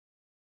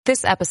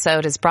This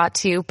episode is brought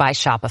to you by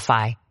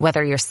Shopify.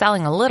 Whether you're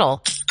selling a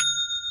little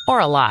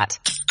or a lot,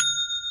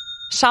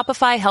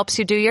 Shopify helps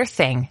you do your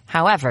thing,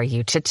 however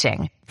you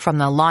cha-ching. From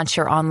the launch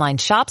your online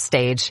shop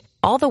stage,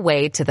 all the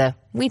way to the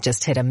we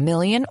just hit 1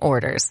 million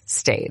orders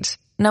stage.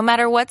 No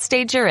matter what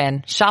stage you're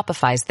in,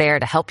 Shopify's there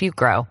to help you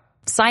grow.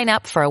 Sign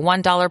up for a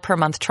 $1 per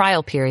month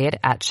trial period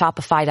at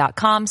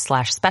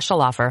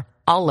shopify.com/special offer,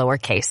 all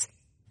lowercase.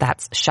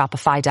 That's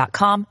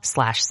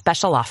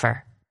shopify.com/special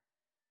offer.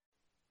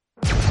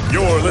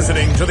 You're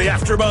listening to the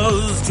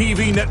AfterBuzz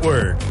TV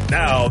Network,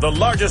 now the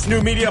largest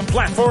new media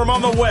platform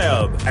on the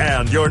web,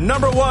 and your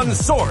number one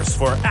source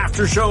for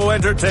after-show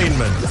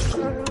entertainment.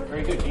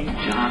 Very good, Keith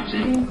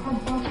Johnson.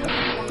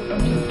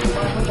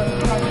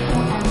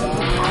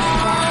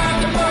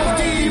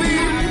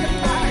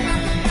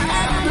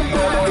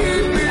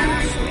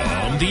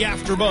 The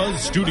AfterBuzz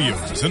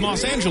Studios in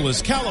Los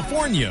Angeles,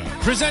 California.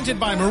 Presented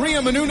by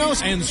Maria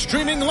Menounos and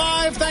streaming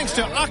live thanks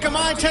to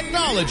Akamai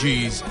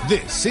Technologies.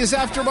 This is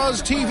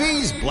AfterBuzz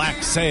TV's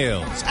Black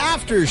Sails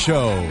After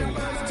Show.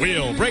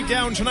 We'll break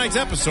down tonight's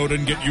episode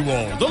and get you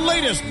all the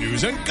latest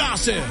news and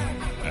gossip.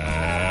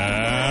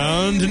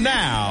 And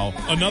now,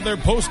 another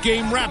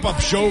post-game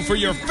wrap-up show for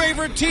your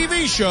favorite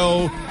TV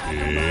show.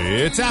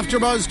 It's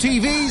AfterBuzz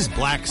TV's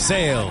Black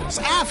Sails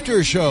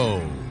After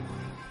Show.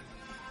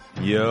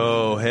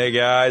 Yo, hey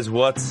guys,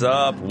 what's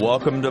up?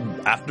 Welcome to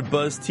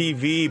AfterBuzz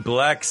TV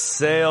Black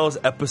Sails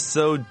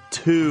Episode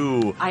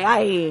 2.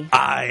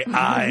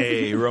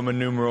 I, Roman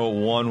numeral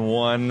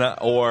 11,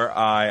 or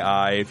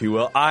I, if you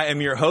will. I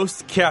am your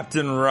host,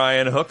 Captain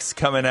Ryan Hooks,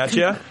 coming at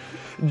you.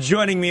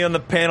 Joining me on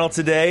the panel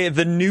today,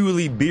 the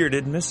newly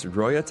bearded Miss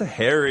Roya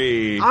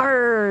Taheri.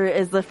 R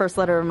is the first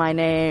letter of my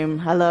name.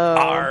 Hello.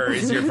 R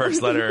is your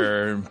first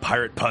letter.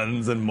 Pirate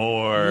puns and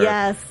more.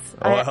 Yes.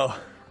 Well,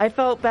 I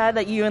felt bad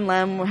that you and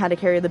Lem had to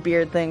carry the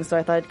beard thing, so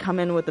I thought I'd come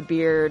in with the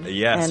beard.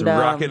 Yes, and,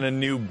 rocking a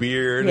new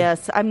beard.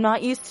 Yes, I'm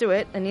not used to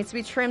it. It needs to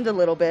be trimmed a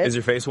little bit. Is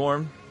your face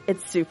warm?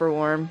 It's super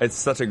warm. It's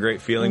such a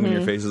great feeling when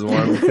your face is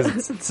warm,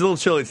 because it's a little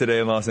chilly today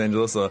in Los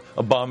Angeles, a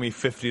balmy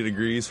 50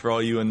 degrees for all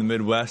you in the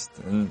Midwest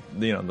and,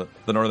 you know,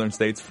 the northern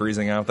states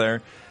freezing out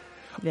there.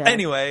 Yeah.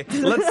 Anyway,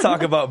 let's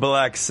talk about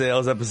Black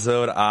Sails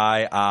episode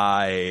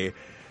I.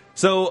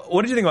 So,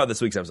 what did you think about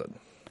this week's episode?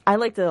 I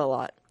liked it a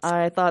lot.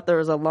 I thought there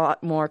was a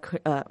lot more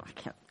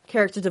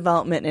character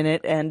development in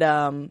it,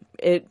 and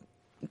it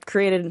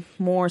created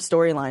more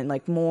storyline,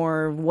 like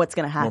more what's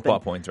going to happen. More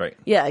plot points, right?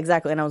 Yeah,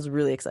 exactly, and I was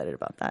really excited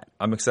about that.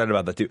 I'm excited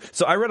about that, too.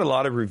 So I read a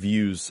lot of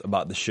reviews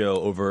about the show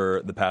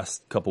over the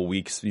past couple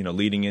weeks, you know,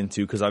 leading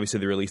into, because obviously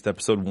they released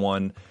episode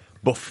 1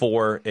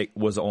 before it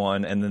was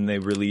on, and then they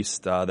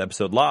released the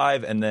episode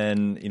live, and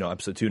then, you know,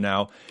 episode 2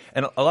 now.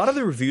 And a lot of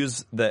the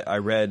reviews that I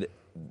read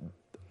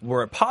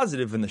were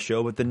positive in the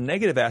show, but the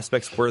negative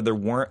aspects were there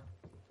wasn't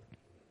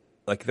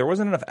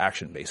enough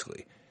action,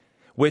 basically.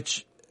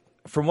 Which,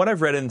 from what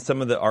I've read in some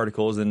of the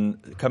articles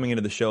and coming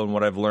into the show and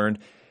what I've learned,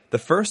 the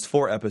first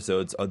 4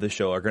 episodes of the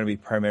show are going to be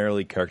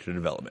primarily character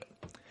development.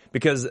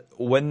 Because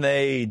when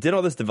they did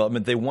all this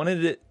development, they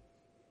wanted it,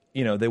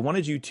 you know, they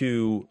wanted you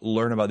to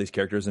learn about these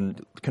characters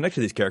and connect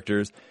to these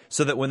characters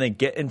so that when they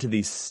get into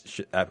these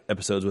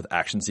episodes with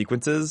action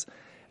sequences,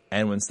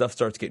 and when stuff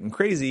starts getting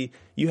crazy,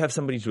 you have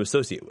somebody to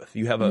associate with.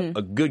 You have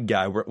a good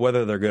guy,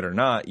 whether they're good or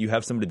not. You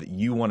have somebody that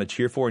you want to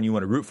cheer for and you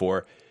want to root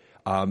for.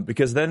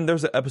 Because then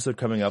there's an episode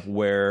coming up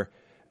where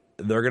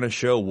they're going to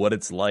show what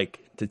it's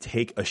like to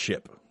take a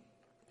ship.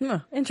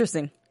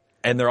 Interesting.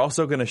 And they're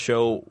also going to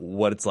show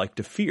what it's like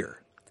to fear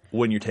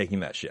when you're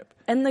taking that ship.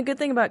 And the good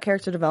thing about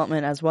character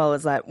development as well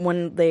is that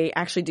when they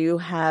actually do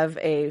have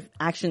a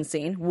action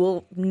scene,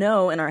 we'll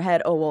know in our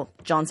head, oh, well,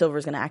 John Silver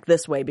is going to act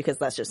this way because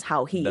that's just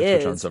how he That's is.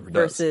 what John Silver does.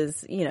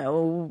 Versus, you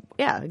know,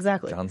 yeah,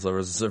 exactly. John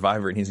Silver's a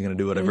survivor, and he's going to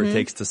do whatever it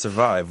takes to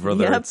survive,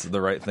 whether it's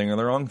the right thing or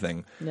the wrong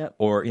thing. Yep.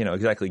 Or, you know,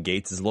 exactly,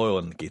 Gates is loyal,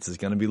 and Gates is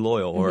going to be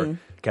loyal. Or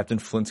Captain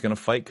Flint's going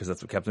to fight because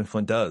that's what Captain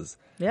Flint does.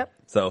 Yep.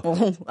 So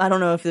well, I don't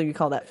know if you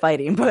call that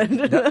fighting, but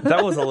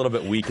that was a little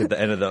bit weak at the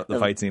end of the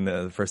fight scene,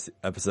 the first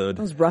episode.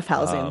 It was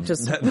roughhousing,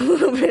 just a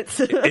little bit.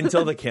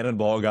 Until the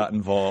cannonball got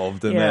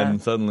involved, and then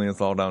suddenly it's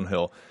all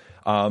downhill.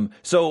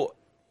 So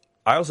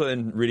I also,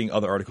 in reading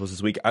other articles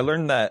this week, I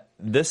learned that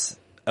this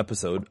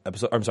episode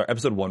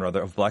 1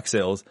 of Black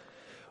Sails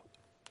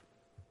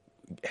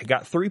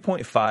got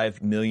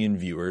 3.5 million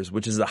viewers,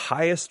 which is the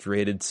highest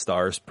rated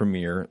Starz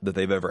premiere that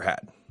they've ever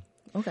had.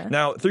 Okay.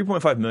 Now,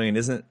 3.5 million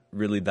isn't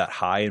really that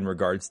high in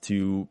regards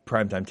to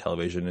primetime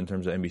television in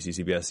terms of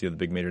NBC, CBS, you know, the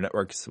big major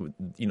networks.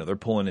 You know, they're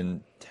pulling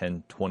in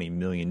 10, 20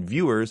 million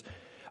viewers.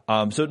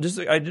 So just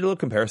I did a little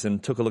comparison,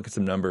 took a look at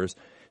some numbers.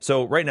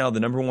 So right now,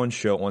 the number 1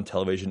 show on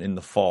television in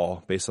the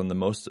fall, based on the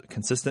most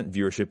consistent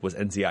viewership, was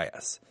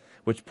NCIS,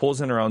 which pulls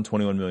in around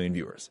 21 million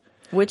viewers.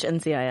 Which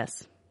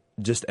NCIS?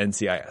 Just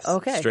NCIS.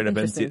 Okay. Straight up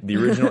the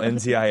original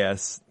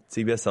NCIS,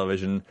 CBS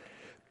television.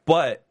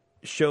 But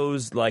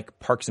shows like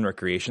Parks and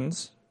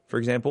Recreations, for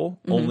example,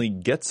 only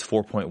gets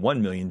 4.1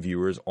 million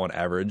viewers on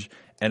average.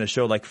 And a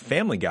show like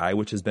Family Guy,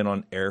 which has been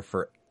on air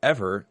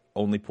forever,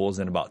 only pulls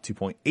in about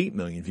 2.8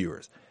 million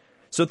viewers.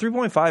 So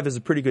 3.5 is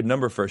a pretty good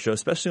number for a show,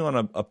 especially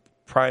on a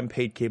prime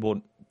paid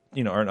cable,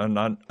 or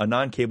a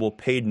non-cable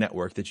paid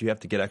network that you have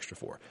to get extra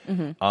for.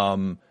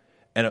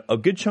 And a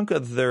good chunk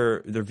of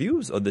their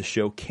views of the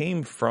show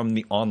came from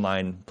the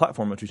online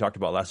platform, which we talked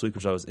about last week,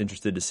 which I was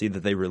interested to see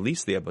that they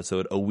released the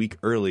episode a week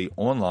early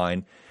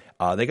online.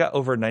 They got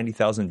over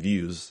 90,000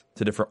 views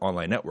to different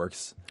online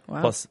networks,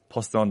 plus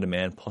the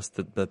on-demand, plus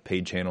the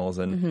paid channels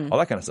and all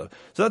that kind of stuff.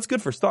 So that's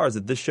good for Starz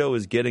that this show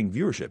is getting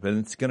viewership, and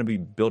it's going to be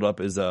built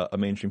up as a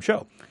mainstream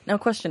show. Now,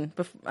 question.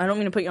 I don't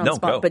mean to put you on the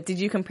spot, go. but did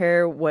you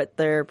compare what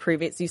their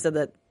previous... You said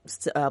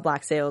that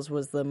Black Sails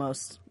was the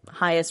most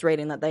highest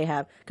rating that they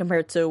have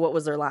compared to what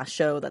was their last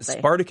show that they...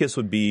 Spartacus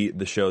would be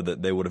the show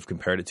that they would have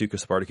compared it to,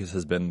 because Spartacus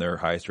has been their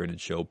highest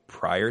rated show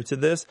prior to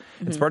this.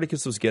 And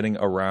Spartacus was getting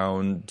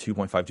around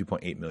 2.5,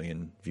 2.8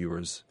 million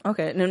viewers.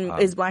 Okay. And then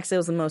is Black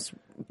Sails the most,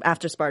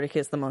 after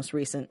Spartacus, the most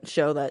recent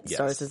show that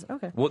Starz is...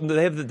 Okay. Well,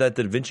 they have that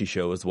Da Vinci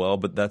show as well,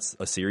 but that's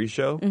a series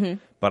show.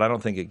 But I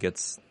don't think it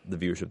gets the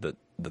viewership that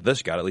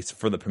this got, at least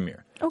for the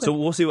premiere. Okay. So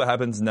we'll see what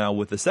happens now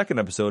with the second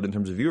episode in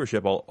terms of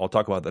viewership. I'll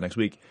talk about that next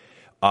week,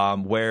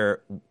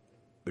 where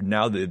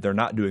now that they're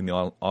not doing the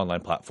online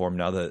platform,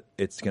 now that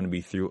it's going to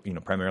be through,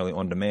 primarily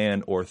on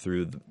demand or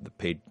through the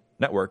paid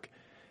network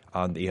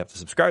that you have to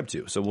subscribe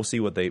to. So we'll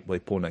see what they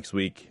pull next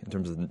week in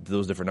terms of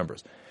those different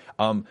numbers.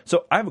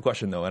 So I have a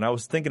question though, and I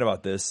was thinking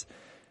about this.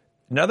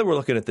 Now that we're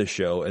looking at this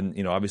show,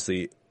 and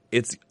obviously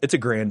it's a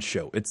grand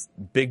show. It's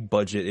big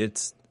budget.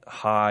 It's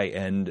high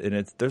end,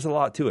 and there's a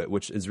lot to it,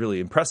 which is really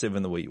impressive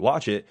in the way you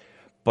watch it.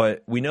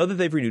 But we know that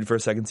they've renewed for a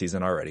second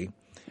season already.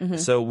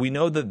 So we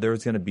know that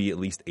there's going to be at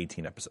least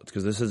 18 episodes,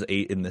 because this is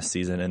 8 in this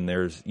season, and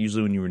there's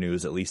usually when you renew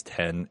is at least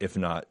 10, if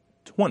not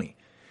 20.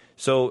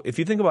 So if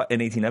you think about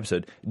an 18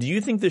 episode, do you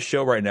think this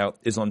show right now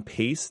is on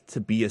pace to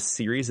be a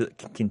series that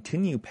can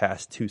continue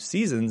past 2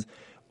 seasons,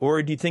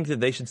 or do you think that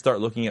they should start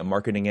looking at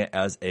marketing it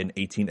as an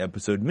 18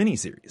 episode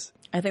miniseries?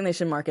 I think they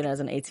should market it as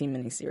an 18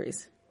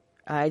 miniseries.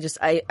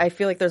 I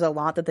feel like there's a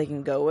lot that they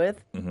can go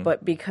with,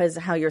 but because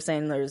how you're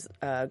saying there's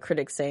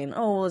critics saying,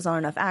 oh, well, there's not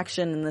enough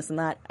action and this and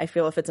that, I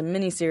feel if it's a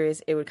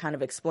miniseries, it would kind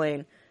of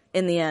explain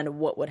in the end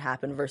what would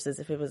happen versus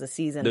if it was a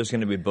season. There's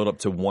going to be built up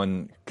to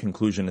one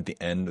conclusion at the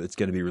end. It's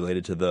going to be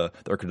related to the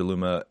Arca de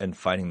Luma and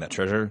finding that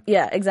treasure.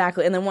 Yeah,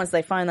 exactly. And then once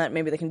they find that,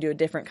 maybe they can do a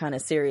different kind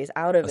of series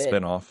out of it. A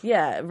spin-off.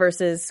 Yeah,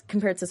 versus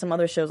compared to some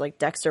other shows like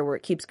Dexter where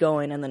it keeps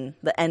going and then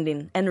the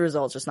end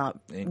result's just not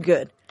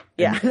good.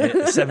 Yeah.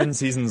 And 7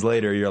 seasons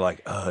later, you're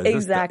like,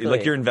 exactly.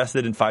 Like you're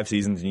invested in 5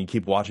 seasons and you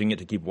keep watching it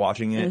to keep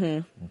watching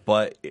it.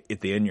 But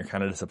at the end, you're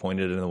kind of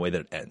disappointed in the way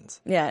that it ends.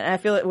 Yeah. And I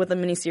feel like with a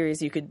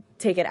miniseries, you could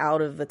take it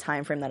out of the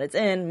time frame that it's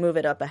in, move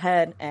it up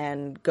ahead,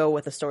 and go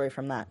with a story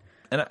from that.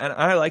 And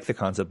I like the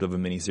concept of a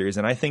miniseries.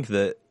 And I think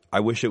that I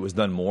wish it was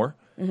done more.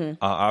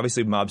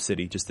 Obviously, Mob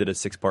City just did a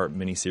 6-part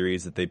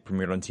miniseries that they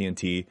premiered on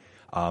TNT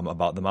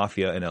about the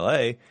mafia in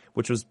LA,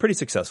 which was pretty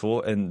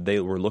successful. And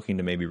they were looking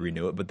to maybe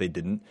renew it, but they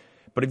didn't.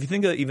 But if you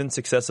think of even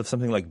success of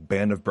something like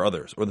Band of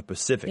Brothers or The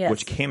Pacific,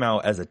 which came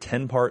out as a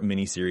 10-part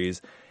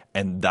miniseries,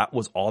 and that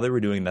was all they were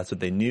doing. That's what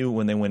they knew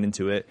when they went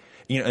into it.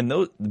 And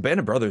the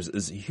Band of Brothers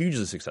is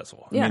hugely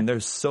successful. Yeah. I mean,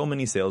 there's so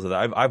many sales of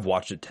that. I've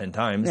watched it 10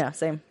 times. Yeah,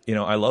 same.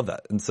 I love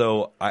that. And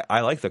so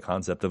I like the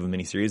concept of a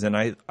miniseries, and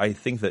I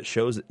think that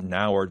shows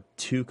now are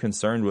too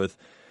concerned with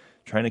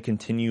trying to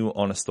continue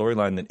on a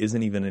storyline that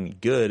isn't even any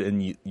good,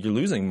 and you're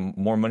losing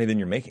more money than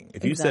you're making.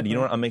 If you said, you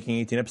know what, I'm making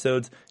 18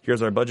 episodes,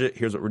 here's our budget,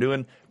 here's what we're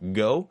doing,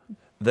 go,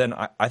 then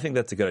I think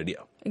that's a good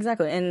idea.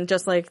 Exactly. And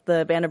just like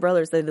the Band of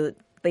Brothers, they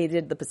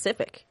did The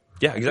Pacific.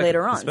 Yeah, exactly.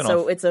 Later on.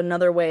 So it's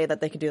another way that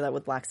they could do that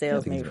with Black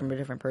Sails, maybe from a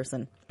different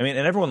person. I mean,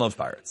 and everyone loves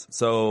pirates.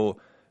 So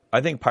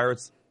I think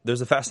pirates,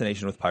 there's a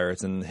fascination with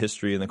pirates and the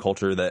history and the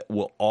culture that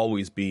will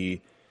always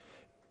be,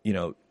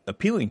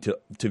 appealing to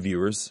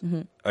viewers.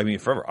 I mean,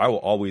 forever. I will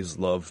always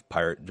love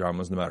pirate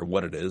dramas no matter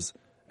what it is.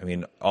 I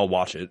mean, I'll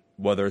watch it,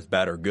 whether it's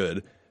bad or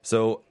good.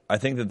 So I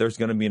think that there's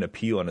going to be an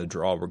appeal and a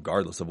draw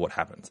regardless of what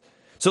happens.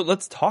 So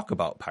let's talk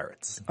about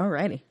pirates.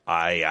 Alrighty.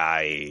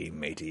 Aye,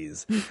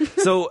 mateys.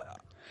 So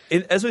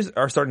as we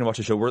are starting to watch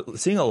the show, we're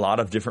seeing a lot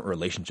of different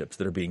relationships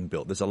that are being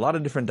built. There's a lot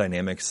of different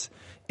dynamics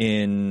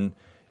in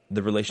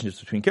the relationships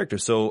between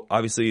characters. So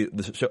obviously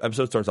the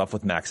episode starts off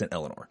with Max and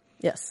Eleanor.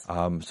 Yes.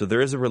 So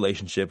there is a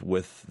relationship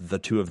with the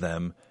two of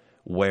them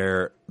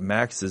where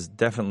Max is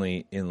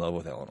definitely in love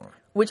with Eleanor.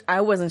 Which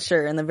I wasn't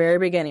sure in the very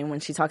beginning when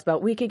she talks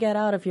about, we can get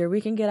out of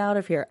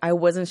here. I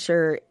wasn't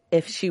sure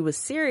if she was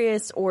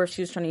serious or if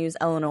she was trying to use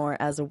Eleanor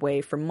as a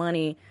way for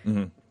money.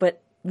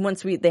 But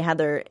once they had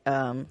their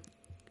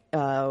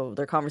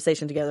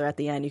conversation together at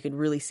the end, you could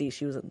really see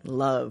she was in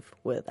love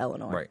with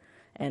Eleanor. Right.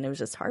 And it was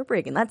just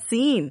heartbreaking. That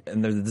scene.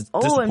 And there's this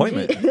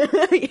disappointment.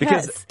 Yes.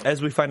 Because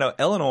as we find out,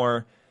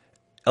 Eleanor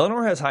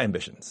has high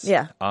ambitions.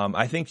 Yeah.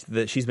 I think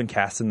that she's been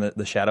cast in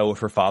the shadow of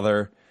her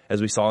father,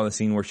 as we saw in the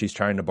scene where she's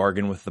trying to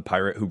bargain with the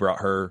pirate who brought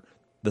her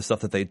the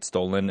stuff that they'd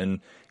stolen. And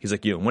he's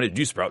like, when did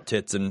you sprout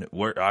tits? And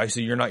I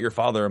see you're not your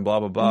father and blah,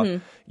 blah, blah.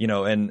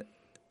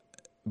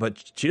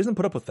 But she doesn't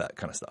put up with that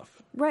kind of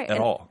stuff. Right. At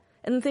all.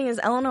 And the thing is,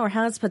 Eleanor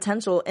has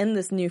potential in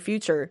this new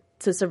future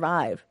to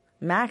survive.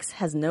 Max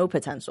has no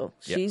potential.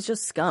 She's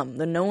just scum.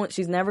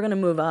 She's never going to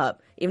move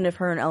up, even if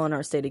her and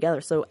Eleanor stay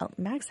together. So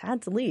Max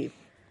had to leave.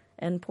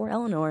 And poor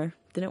Eleanor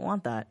didn't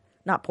want that.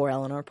 Not poor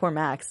Eleanor, poor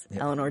Max.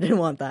 Yeah. Eleanor didn't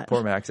want that.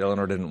 Poor Max,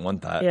 Eleanor didn't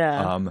want that.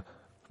 Yeah.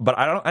 But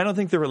I don't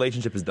think the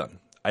relationship is done.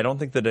 I don't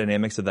think the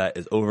dynamics of that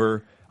is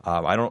over.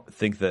 I don't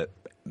think that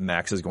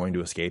Max is going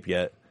to escape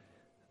yet.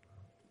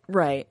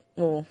 Right.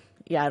 Well,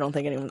 yeah, I don't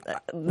think anyone.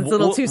 It's a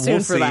little too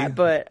soon for that.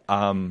 But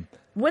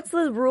what's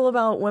the rule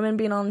about women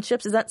being on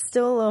ships? Is that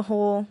still a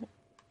whole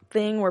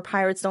thing where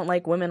pirates don't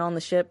like women on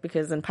the ship?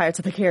 Because in Pirates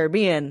of the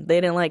Caribbean, they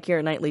didn't like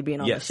Keira Knightley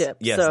being on the ship.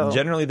 Yes, so.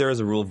 Generally there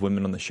is a rule of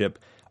women on the ship.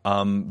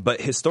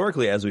 But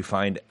historically, as we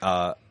find,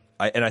 and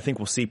I think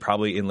we'll see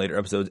probably in later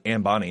episodes,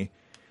 Anne Bonny,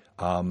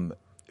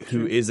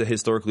 who is a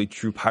historically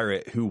true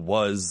pirate who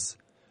was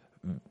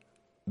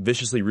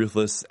viciously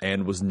ruthless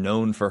and was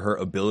known for her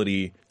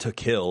ability to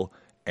kill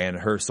and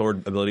her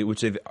sword ability,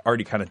 which they've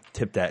already kind of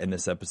tipped at in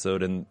this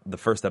episode and the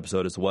first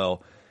episode as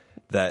well,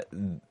 that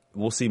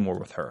we'll see more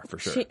with her for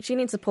sure. She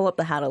needs to pull up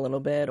the hat a little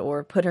bit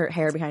or put her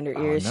hair behind her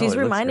ears. No, She's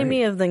reminding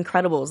me of The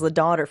Incredibles, the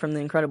daughter from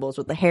The Incredibles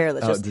with the hair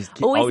that's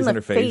just always in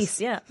her face.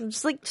 Yeah,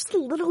 just a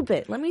little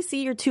bit. Let me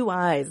see your two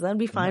eyes. That'd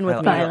be fine with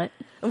me. Violet.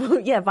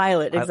 Yeah,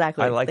 Violet,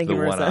 exactly. I like Thank the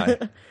you, one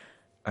Marissa.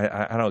 eye.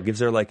 I don't know. It gives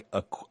her like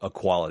a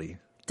quality.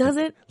 Does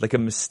it? Like a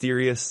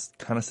mysterious,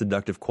 kind of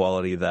seductive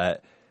quality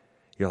that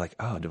you're like,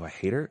 oh, do I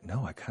hate her?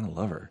 No, I kind of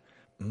love her.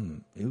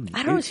 Ooh,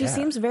 I don't know. She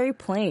seems very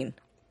plain.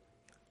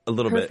 A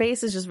little bit. Her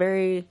face is just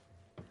very...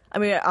 I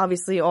mean,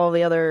 obviously, all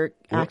the other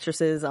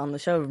actresses on the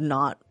show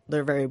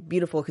they're very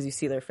beautiful because you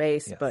see their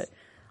face, yes. But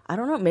I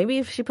don't know. Maybe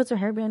if she puts her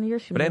hair behind her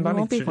ears, she won't be plain. But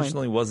Anne Bonny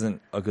traditionally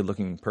wasn't a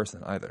good-looking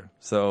person either.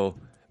 So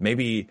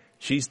maybe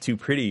she's too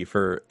pretty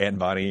for Anne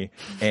Bonny,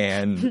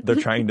 and they're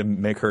trying to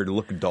make her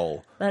look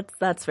dull.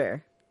 That's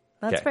fair.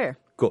 That's fair.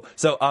 Cool.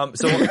 So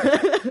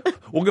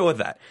we'll go with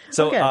that.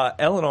 So Okay.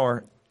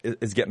 Eleanor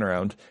is getting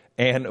around,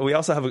 and we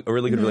also have a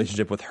really good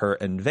relationship with her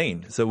and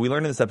Vane. So we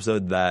learned in this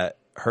episode that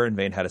her and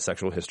Vane had a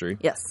sexual history.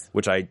 Yes.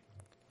 Which I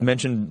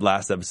mentioned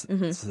last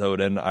episode,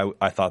 and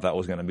I thought that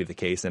was going to be the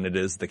case, and it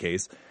is the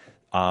case.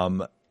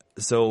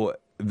 So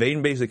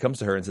Vane basically comes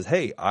to her and says,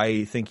 hey,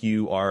 I think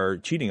you are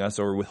cheating us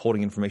or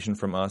withholding information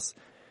from us,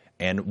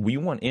 and we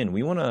want in.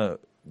 We want to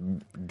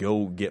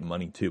go get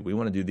money, too. We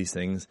want to do these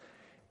things.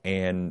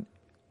 And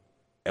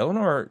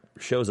Eleanor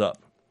shows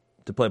up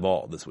to play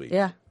ball this week.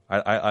 Yeah.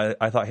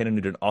 I thought Hannah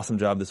did an awesome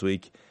job this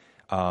week.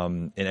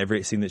 In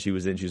every scene that she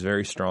was in, she was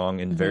very strong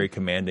and very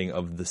commanding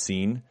of the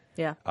scene.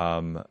 Yeah.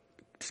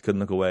 Just couldn't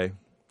look away,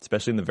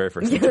 especially in the very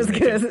first scene. I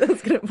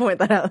was going to point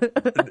that out.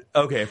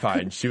 Okay,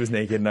 fine. She was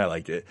naked and I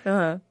liked it.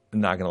 I'm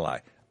not going to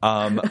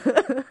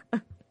lie.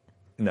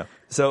 No.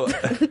 So,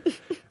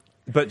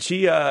 but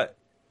she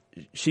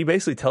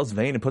basically tells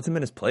Vane and puts him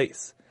in his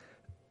place.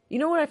 You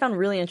know what I found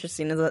really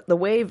interesting is the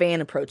way Vane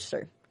approached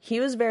her. He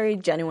was very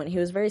genuine. He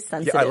was very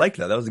sensitive. Yeah, I liked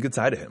that. That was a good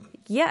side of him.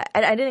 Yeah,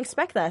 I didn't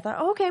expect that. I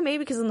thought, okay, maybe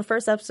because in the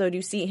first episode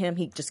you see him,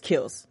 he just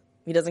kills.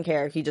 He doesn't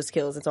care. He just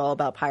kills. It's all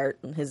about pirate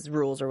and his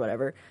rules or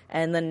whatever.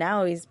 And then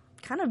now he's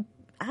kind of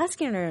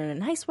asking her in a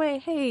nice way,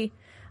 hey,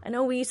 I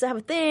know we used to have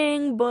a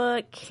thing,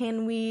 but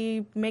can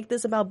we make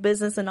this about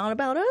business and not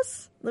about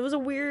us? That was a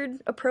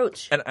weird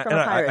approach from a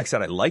pirate. Like I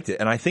said, I liked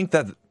it. And I think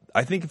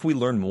if we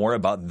learn more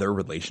about their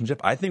relationship,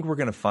 I think we're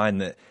going to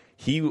find that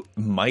he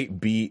might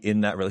be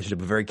in that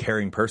relationship a very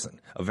caring person,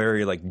 a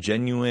very like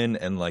genuine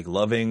and like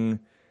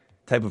loving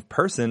type of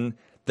person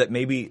that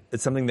maybe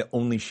it's something that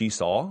only she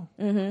saw.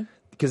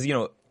 Because, you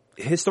know,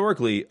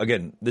 historically,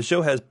 again, the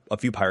show has a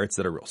few pirates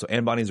that are real. So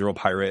Anne Bonny's a real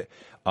pirate.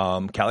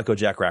 Calico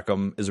Jack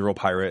Rackham is a real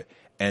pirate.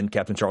 And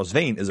Captain Charles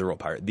Vane is a real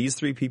pirate. These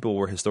three people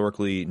were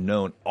historically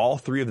known. All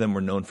three of them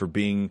were known for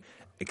being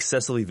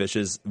excessively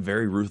vicious,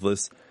 very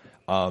ruthless.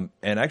 And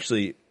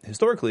actually,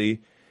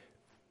 historically,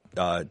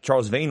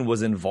 Charles Vane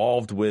was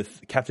involved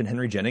with Captain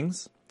Henry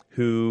Jennings,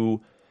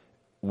 who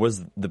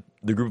was the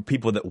group of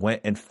people that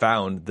went and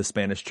found the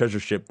Spanish treasure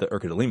ship, the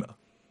Urca de Lima.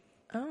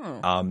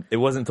 Oh. It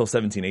wasn't until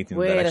 1718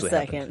 that actually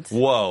happened.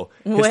 Whoa.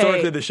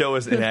 Historically, the show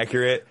is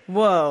inaccurate.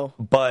 Whoa.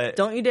 But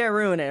don't you dare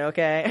ruin it,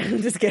 okay?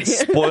 I'm just kidding.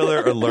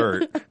 Spoiler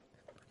alert.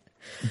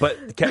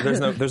 But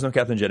there's no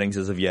Captain Jennings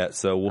as of yet,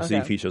 so we'll see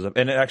if he shows up.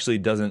 And it actually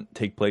doesn't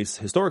take place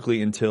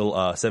historically until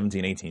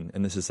 1718,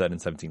 and this is set in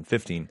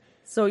 1715.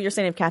 So you're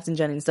saying if Captain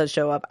Jennings does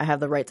show up, I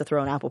have the right to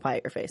throw an apple pie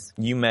at your face?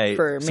 You may.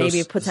 For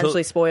maybe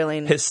potentially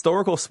spoiling.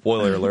 Historical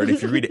spoiler alert.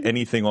 If you read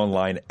anything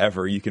online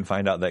ever, you can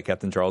find out that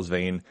Captain Charles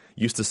Vane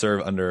used to serve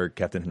under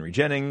Captain Henry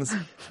Jennings,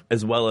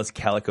 as well as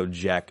Calico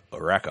Jack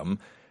Rackham.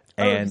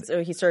 And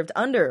so he served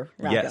under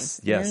Rackham. Yes.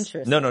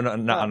 Interesting. No,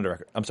 not under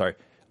Rackham. I'm sorry.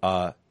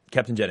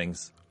 Captain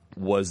Jennings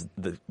was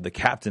the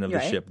captain of the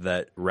ship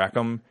that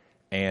Rackham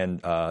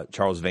and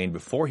Charles Vane,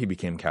 before he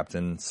became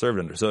captain, served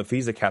under. So if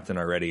he's a captain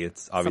already,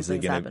 it's obviously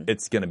going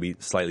to be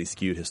slightly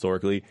skewed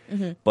historically.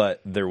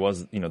 But there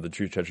was, the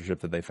true treasure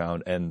ship that they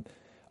found. And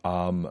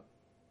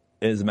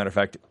as a matter of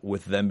fact,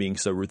 with them being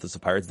so ruthless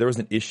of pirates, there was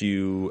an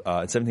issue in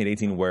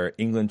 1718 where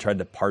England tried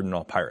to pardon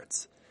all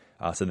pirates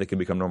so they could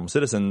become normal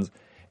citizens.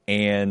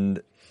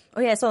 And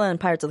Oh yeah, I saw that in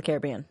Pirates of the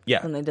Caribbean.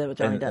 Yeah. When they did it with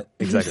Johnny Depp.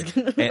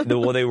 Exactly. And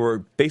they were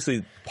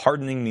basically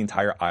pardoning the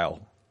entire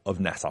Isle of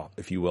Nassau,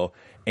 if you will.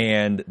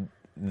 And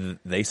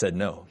they said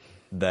no.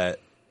 That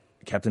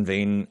Captain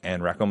Vane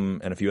and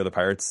Rackham and a few other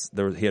pirates,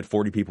 he had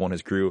 40 people on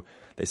his crew.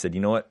 They said,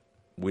 you know what?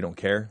 We don't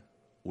care.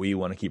 We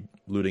want to keep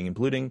looting and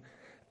polluting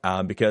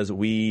because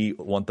we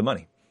want the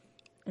money.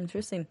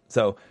 Interesting.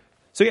 So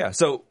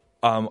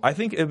I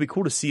think it would be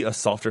cool to see a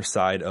softer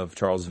side of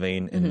Charles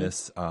Vane in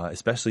this,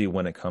 especially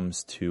when it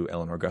comes to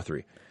Eleanor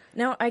Guthrie.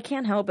 Now, I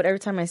can't help but every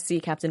time I see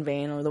Captain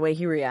Vane or the way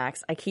he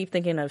reacts, I keep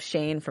thinking of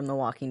Shane from The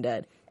Walking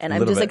Dead. And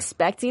I'm just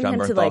expecting him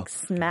to like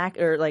smack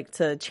or like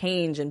to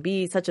change and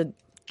be such a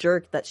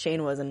jerk that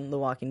Shane was in The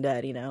Walking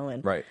Dead, you know?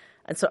 And, right.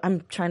 And so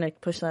I'm trying to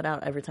push that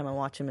out every time I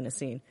watch him in a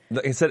scene.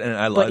 Like I said,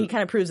 but he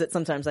kind of proves it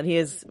sometimes that he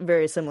is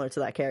very similar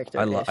to that character.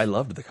 I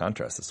loved the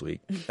contrast this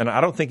week. And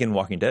I don't think in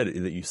Walking Dead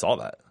that you saw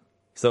that.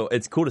 So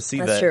it's cool to see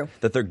that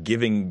they're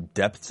giving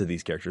depth to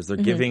these characters. They're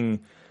giving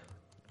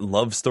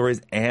love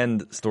stories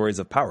and stories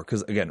of power.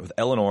 Because again, with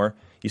Eleanor,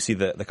 you see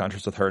the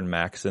contrast with her and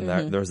Max, and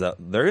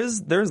there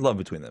is love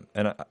between them.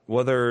 And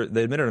whether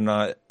they admit it or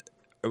not,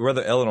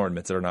 whether Eleanor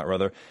admits it or not,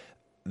 rather,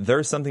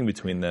 there's something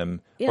between them,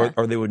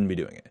 or they wouldn't be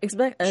doing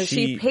it.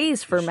 She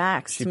pays for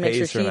Max to make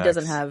sure she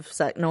doesn't have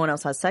sex. No one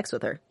else has sex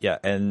with her. Yeah,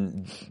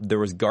 and there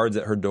was guards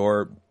at her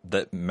door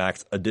that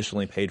Max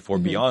additionally paid for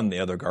beyond the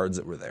other guards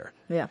that were there.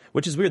 Yeah,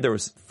 which is weird. There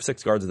was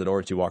 6 guards at the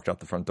door. She walked out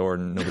the front door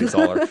and nobody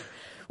saw her.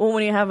 Well,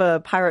 when you have a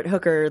pirate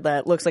hooker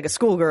that looks like a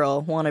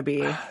schoolgirl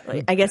wannabe,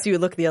 I guess you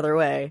would look the other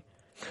way.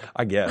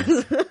 I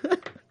guess.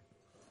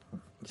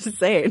 Just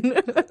saying.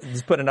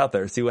 Just putting it out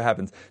there, see what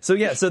happens. So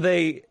yeah, so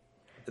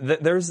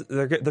they're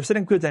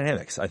setting good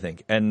dynamics, I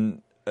think.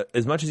 And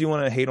as much as you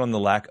want to hate on the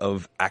lack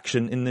of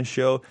action in this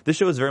show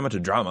is very much a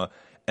drama,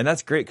 and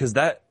that's great because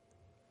that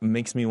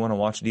makes me want to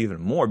watch it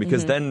even more.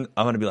 Because then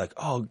I'm going to be like,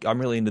 oh, I'm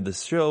really into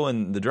this show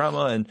and the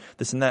drama and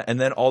this and that,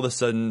 and then all of a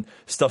sudden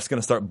stuff's going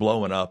to start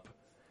blowing up,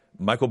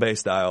 Michael Bay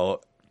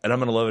style, and I'm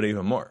going to love it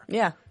even more.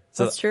 Yeah.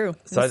 That's true.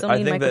 So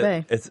I think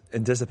that it's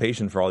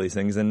anticipation for all these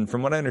things, and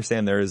from what I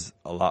understand, there is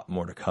a lot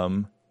more to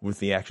come with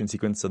the action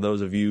sequence. So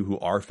those of you who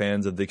are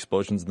fans of the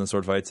explosions and the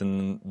sword fights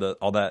and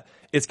all that,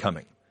 it's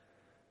coming.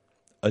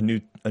 A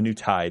new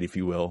tide, if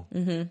you will,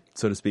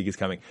 so to speak, is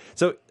coming.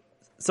 So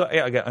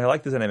yeah, again, I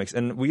like the dynamics,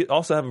 and we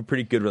also have a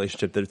pretty good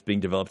relationship that's being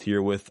developed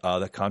here with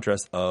the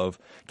contrast of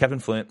Captain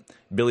Flint,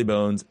 Billy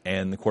Bones,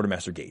 and the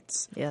Quartermaster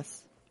Gates.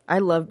 Yes, I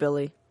love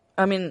Billy.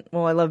 I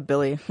love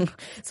Billy.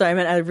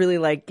 Sorry, I really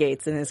like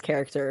Gates and his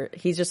character.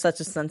 He's just such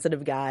a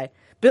sensitive guy.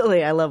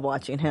 Billy, I love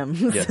watching him.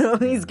 Yes. So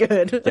he's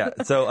good. Yeah.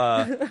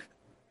 So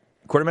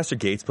Quartermaster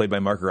Gates, played by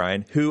Mark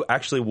Ryan, who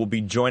actually will be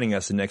joining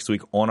us next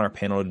week on our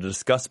panel to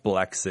discuss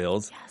Black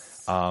Sails.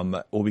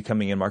 Yes. Will be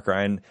coming in, Mark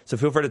Ryan. So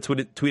feel free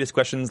to tweet us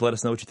questions. Let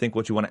us know what you think,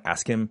 what you want to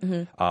ask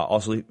him.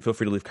 Also, feel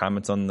free to leave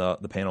comments on the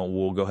panel.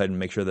 We'll go ahead and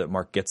make sure that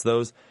Mark gets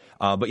those.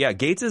 But yeah,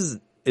 Gates is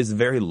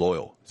very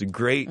loyal. He's a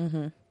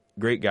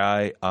great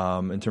guy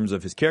in terms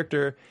of his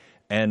character,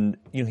 and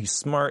he's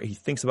smart. He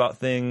thinks about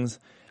things,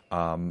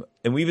 and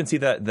we even see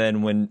that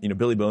then when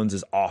Billy Bones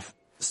is off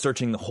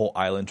searching the whole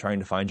island trying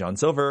to find John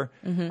Silver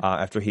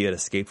after he had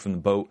escaped from the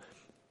boat.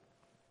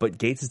 But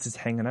Gates is just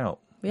hanging out,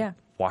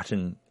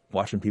 watching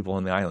people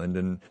on the island,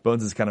 and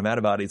Bones is kind of mad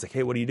about it. He's like,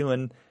 "Hey, what are you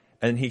doing?"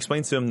 And he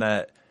explains to him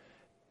that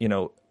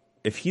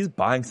if he's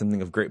buying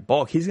something of great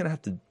bulk, he's going to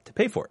have to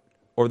pay for it.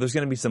 Or there's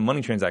going to be some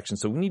money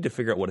transactions, so we need to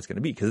figure out what it's going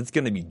to be, because it's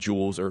going to be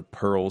jewels or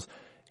pearls,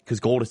 because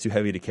gold is too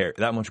heavy to carry.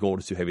 That much gold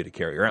is too heavy to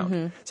carry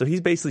around. So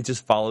he's basically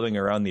just following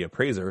around the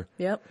appraiser.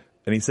 Yep.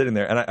 And he's sitting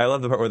there, and I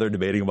love the part where they're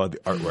debating about the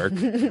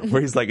artwork,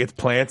 where he's like, it's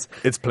plants,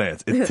 it's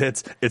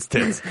tits, it's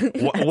tits.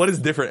 What is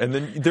different? And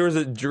then there was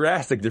a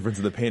drastic difference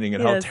in the painting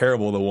and how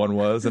terrible the one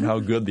was and how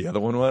good the other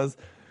one was.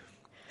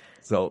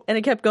 So, and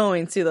it kept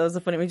going too. That was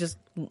the funny.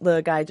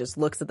 The guy just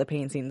looks at the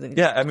paintings and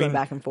going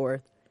back and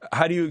forth.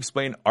 How do you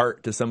explain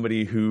art to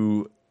somebody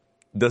who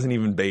doesn't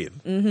even bathe?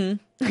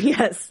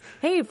 Yes.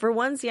 Hey, for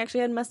once, he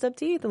actually had messed up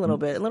teeth a little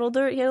bit. A little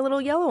dirt. He had a little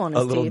yellow on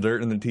his teeth. A little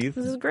dirt in the teeth?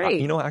 This is great.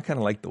 I kind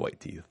of like the white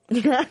teeth.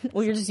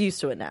 Well, you're just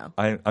used to it now.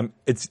 I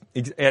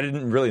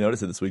didn't really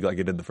notice it this week like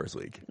I did the first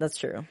week. That's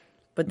true.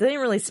 But they didn't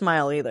really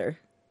smile either.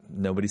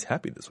 Nobody's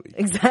happy this week.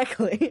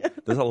 Exactly.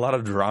 There's a lot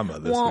of drama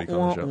this week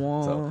on the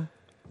show.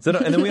 So,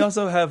 and then we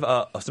also have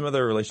some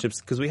other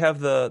relationships, because we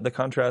have the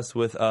contrast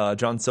with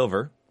John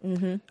Silver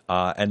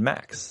and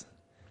Max,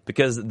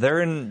 because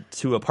they're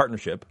into a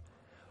partnership,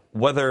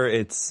 whether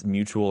it's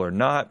mutual or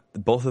not.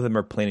 Both of them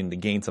are planning to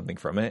gain something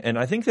from it, and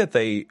I think that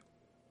they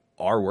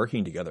are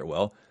working together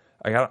well.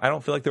 I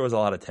don't feel like there was a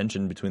lot of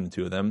tension between the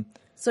two of them.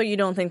 So you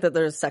don't think that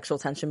there's sexual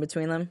tension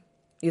between them?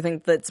 You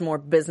think that's more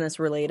business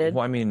related?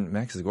 Well, I mean,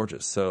 Max is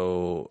gorgeous,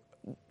 so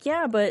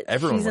yeah, but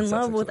she's in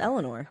love with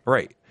Eleanor,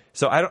 right?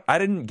 So I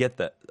didn't get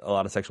a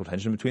lot of sexual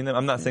tension between them.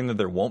 I'm not saying that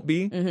there won't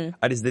be.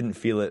 I just didn't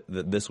feel it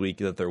that this week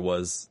that there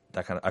was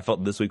that kind of. I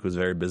felt this week was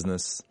very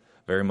business,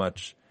 very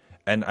much.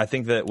 And I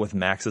think that with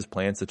Max's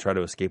plans to try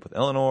to escape with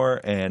Eleanor,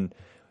 and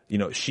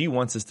she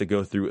wants us to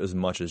go through as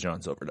much as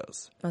John Silver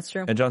does. That's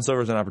true. And John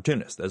Silver's an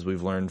opportunist, as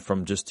we've learned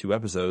from just 2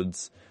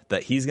 episodes,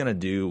 that he's going to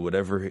do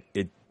whatever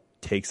it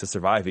takes to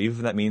survive, even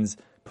if that means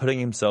putting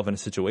himself in a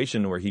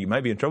situation where he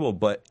might be in trouble,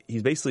 but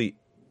he's basically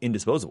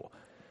indisposable.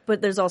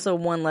 But there's also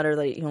one letter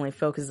that he only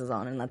focuses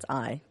on, and that's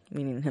I,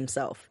 meaning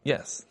himself.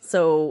 Yes.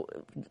 So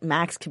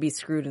Max could be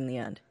screwed in the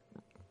end.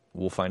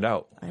 We'll find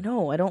out. I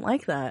know. I don't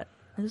like that.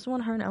 I just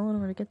want her and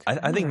Eleanor to get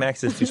together. I think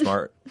Max is too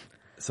smart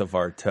so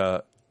far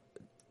to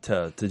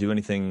do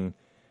anything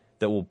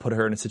that will put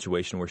her in a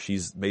situation where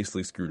she's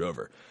basically screwed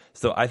over.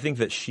 So I think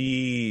that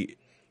she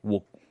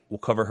will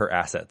cover her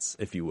assets,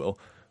 if you will.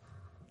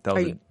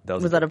 Was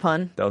that a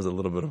pun? That was a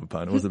little bit of a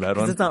pun. It was a bad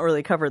one. It's not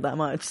really covered that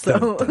much.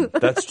 So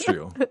That's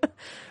true.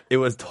 It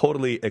was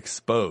totally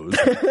exposed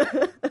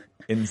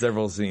in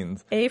several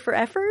scenes. A for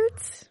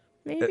effort,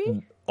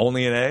 maybe?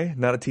 Only an A,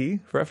 not a T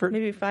for effort?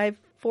 Maybe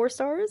 4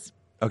 stars?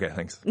 Okay,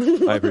 thanks.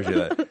 I appreciate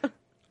that.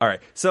 All right.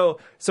 So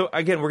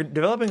again, we're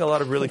developing a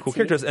lot of really cool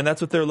characters, and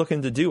that's what they're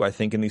looking to do, I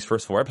think, in these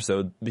first 4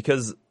 episodes,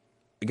 because,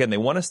 again, they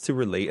want us to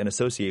relate and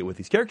associate with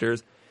these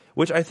characters,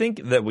 which I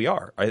think that we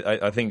are.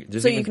 I think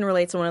just you can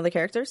relate to one of the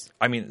characters?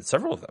 I mean,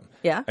 several of them.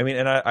 Yeah. I mean,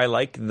 and I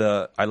like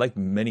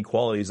many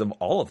qualities of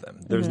all of them.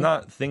 There's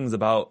not things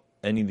about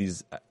any of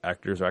these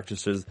actors or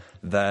actresses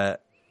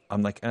that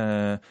I'm like,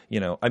 I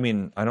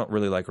mean, I don't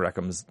really like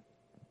Rackham's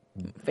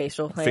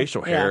facial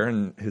hair,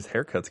 and his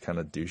haircut's kind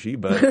of douchey,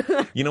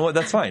 but you know what?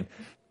 That's fine.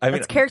 I mean,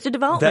 that's character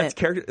development.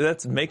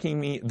 That's making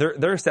me.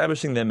 They're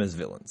establishing them as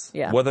villains.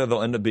 Yeah. Whether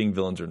they'll end up being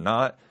villains or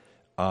not,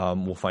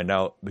 we'll find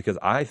out, because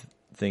I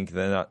think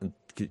they're not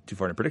too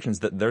far in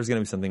predictions that there's going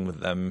to be something with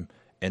them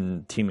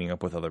and teaming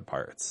up with other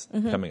pirates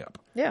coming up.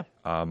 Yeah.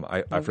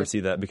 I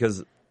foresee that,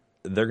 because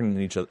they're going to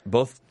need each other.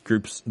 Both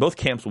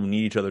camps will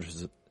need each other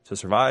to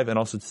survive and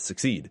also to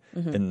succeed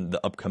in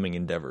the upcoming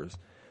endeavors.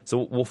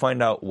 So we'll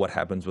find out what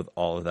happens with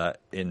all of that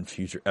in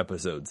future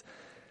episodes.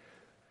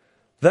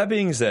 That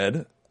being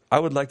said, I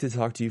would like to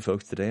talk to you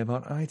folks today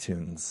about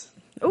iTunes.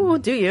 Oh,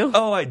 do you?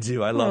 Oh, I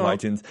do. I love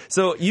iTunes.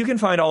 So you can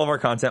find all of our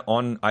content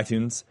on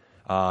iTunes.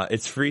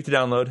 It's free to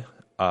download.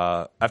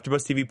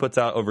 AfterBuzz TV puts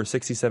out over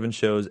 67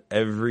 shows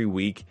every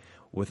week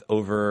with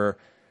over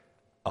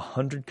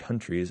 100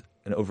 countries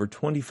and over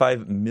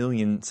 25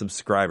 million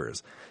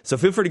subscribers. So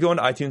feel free to go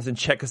into iTunes and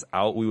check us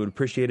out. We would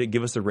appreciate it.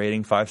 Give us a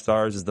rating. 5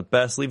 stars is the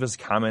best. Leave us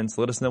comments.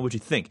 Let us know what you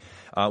think.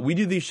 We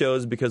do these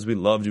shows because we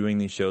love doing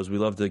these shows. We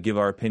love to give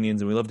our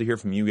opinions, and we love to hear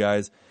from you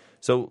guys.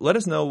 So let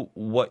us know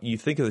what you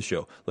think of the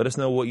show. Let us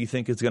know what you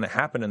think is going to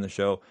happen in the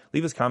show.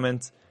 Leave us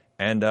comments.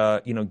 And,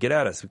 get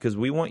at us, because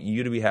we want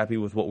you to be happy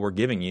with what we're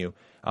giving you.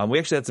 We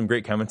actually had some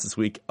great comments this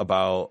week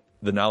about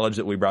the knowledge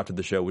that we brought to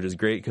the show, which is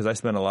great, because I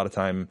spent a lot of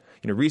time,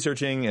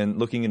 researching and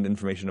looking into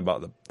information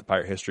about the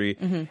pirate history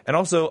and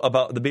also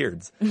about the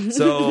beards.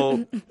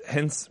 So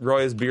hence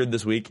Roya's beard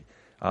this week.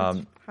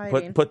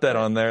 Put that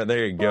on there.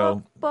 There you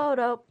go. I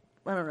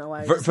don't know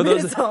why. For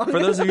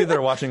those of you that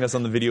are watching us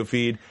on the video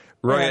feed,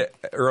 Roya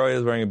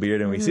is wearing a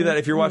beard, and we see that.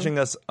 If you're watching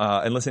us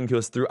and listening to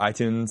us through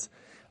iTunes,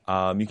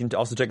 you can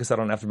also check us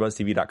out on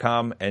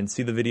AfterBuzzTV.com and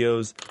see the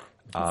videos.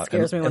 It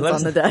scares me when it's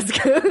on the desk.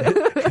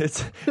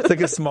 It's like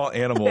a small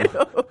animal.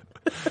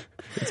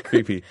 It's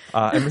creepy.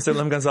 And Mr.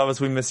 Lem Gonzalez,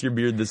 we miss your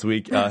beard this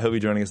week. He'll be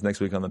joining us next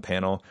week on the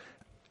panel.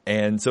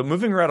 And so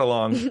moving right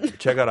along,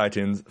 check out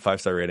iTunes,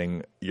 5-star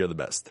rating. You're the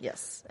best.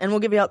 Yes. And we'll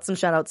give you out some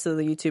shout outs to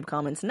the YouTube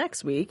comments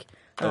next week.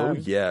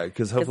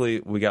 Because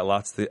hopefully we got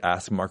lots to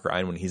ask Mark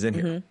Ryan when he's in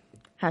here.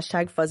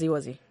 Hashtag fuzzy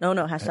wuzzy. No,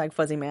 hashtag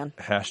fuzzy man.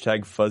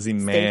 Hashtag fuzzy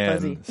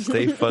man.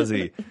 Stay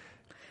fuzzy.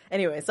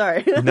 Anyway,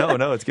 sorry.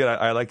 No, it's good.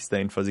 I like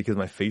staying fuzzy because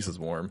my face is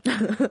warm.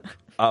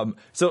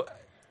 So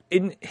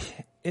in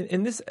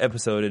this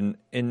episode and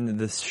in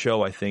this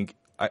show, I think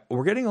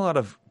we're getting a lot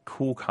of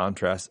cool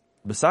contrast,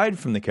 aside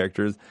from the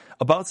characters,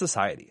 about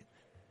society.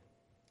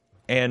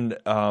 And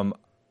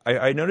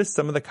I noticed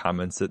some of the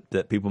comments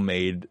that people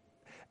made,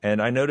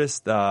 and I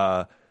noticed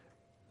that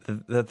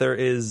there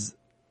is,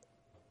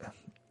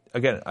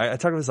 again, I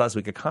talked about this last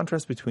week, a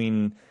contrast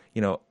between,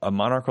 a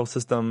monarchical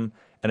system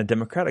and a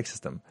democratic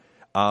system.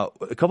 A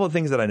couple of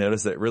things that I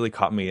noticed that really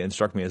caught me and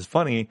struck me as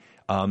funny.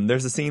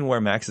 There's a scene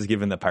where Max is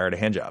giving the pirate a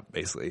handjob,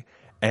 basically.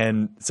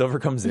 And Silver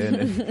comes in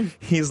and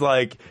he's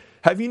like,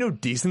 "Have you no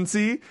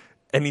decency?"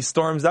 And he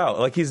storms out.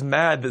 Like, he's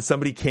mad that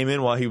somebody came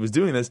in while he was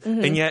doing this,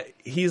 and yet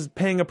he's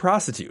paying a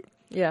prostitute.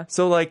 Yeah.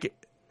 So, like,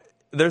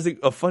 there's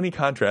a funny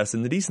contrast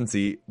in the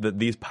decency that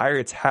these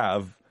pirates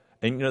have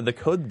and, the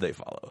code that they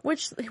follow.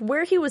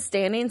 Where he was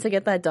standing to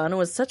get that done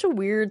was such a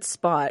weird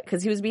spot,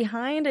 because he was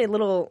behind a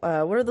little, what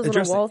are those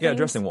little wall things? Yeah,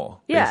 dressing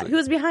wall. Yeah, basically. he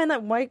was behind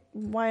that.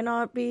 Why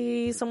not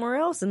be somewhere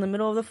else in the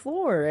middle of the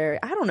floor area?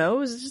 I don't know. It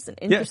was just an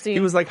interesting... Yeah,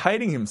 he was, like,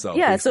 hiding himself.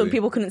 Yeah, basically. so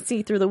people couldn't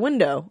see through the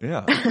window.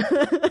 Yeah.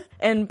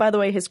 And, by the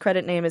way, his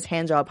credit name is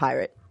Handjob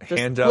Pirate.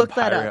 Handjob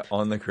Pirate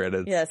on the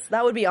credits. Yes,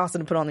 that would be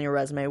awesome to put on your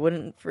resume,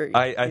 wouldn't it?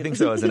 I think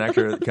so, as an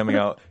actor coming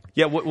out.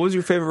 Yeah, what was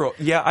your favorite role?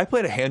 Yeah, I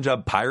played a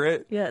handjob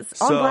pirate.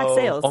 Yes, on Black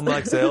Sails. On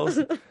Black Sails.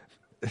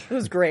 It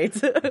was great.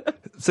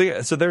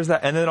 So there's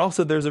that, and then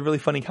also there's a really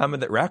funny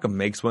comment that Rackham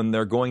makes when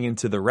they're going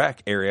into the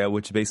wreck area,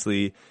 which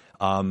basically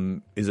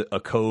is a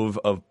cove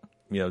of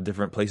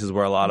different places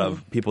where a lot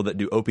of people that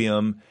do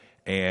opium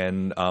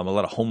and a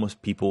lot of homeless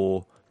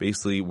people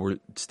basically were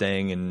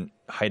staying and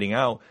hiding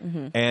out,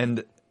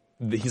 and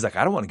he's like,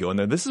 I don't want to go in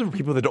there. This is where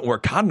people that don't wear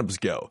condoms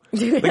go.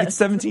 Like it's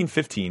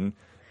 1715.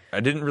 I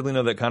didn't really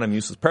know that condom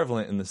use was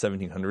prevalent in the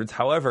 1700s.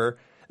 However,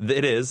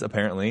 it is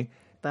apparently.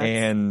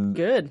 That's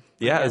good.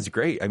 Yeah, it's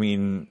great. I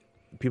mean,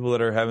 people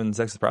that are having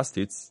sex with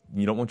prostitutes,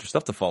 you don't want your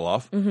stuff to fall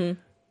off,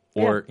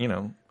 or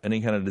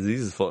any kind of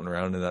diseases floating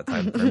around in that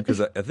time frame. Because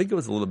I think it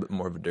was a little bit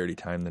more of a dirty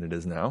time than it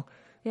is now.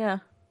 Yeah.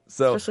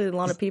 So especially a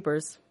lot of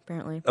peepers.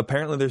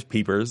 Apparently there's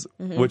peepers,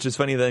 which is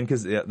funny then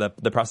because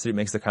the prostitute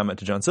makes the comment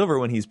to John Silver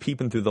when he's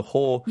peeping through the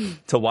hole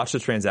to watch the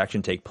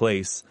transaction take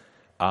place.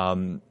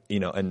 And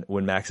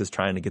when Max is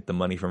trying to get the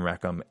money from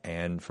Rackham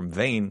and from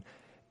Vane,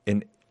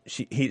 and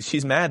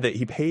she's mad that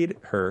he paid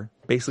her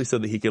basically so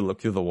that he could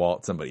look through the wall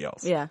at somebody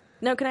else. Yeah.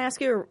 Now, can I ask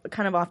you a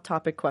kind of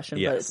off-topic question?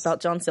 Yes. But it's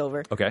about John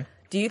Silver. Okay.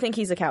 Do you think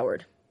he's a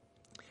coward?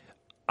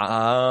 You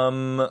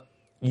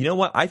know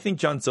what? I think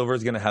John Silver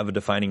is going to have a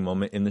defining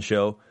moment in the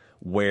show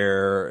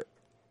where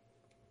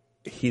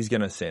he's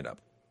going to stand up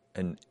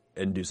and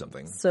do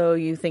something. So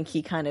you think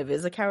he kind of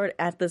is a coward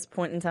at this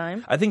point in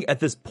time? I think at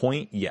this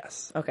point,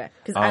 yes. Okay.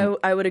 Because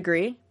I would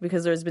agree,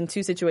 because there's been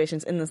two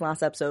situations in this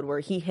last episode where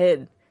he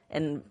hid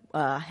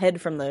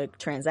from the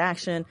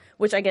transaction,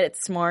 which I get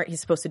it's smart.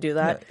 He's supposed to do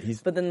that. Yeah,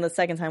 but then the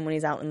second time when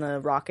he's out in the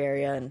rock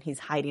area and he's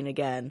hiding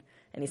again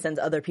and he sends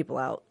other people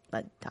out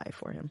that die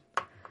for him.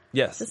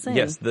 Yes.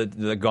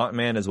 The gaunt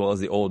man as well as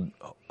the old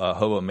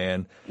hobo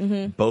man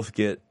both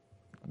get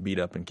beat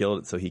up and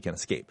killed so he can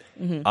escape.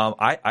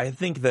 I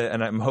think that,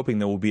 and I'm hoping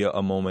there will be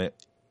a moment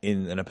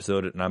in an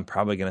episode, and I'm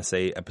probably going to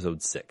say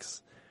episode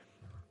 6,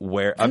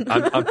 where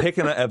I'm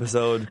picking an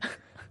episode.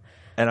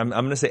 And I'm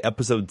going to say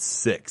episode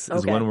 6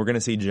 is when we're going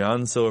to see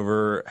John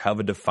Silver have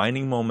a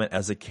defining moment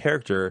as a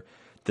character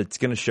that's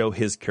going to show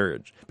his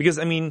courage. Because,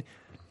 I mean,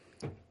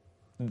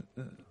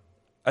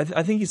 I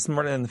think he's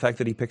smarter than the fact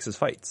that he picks his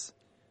fights.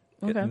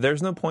 Okay.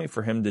 There's no point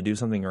for him to do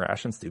something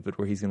rash and stupid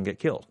where he's going to get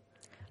killed.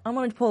 I'm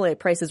going to pull a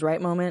Price is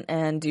Right moment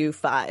and do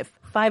 5.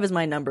 5 is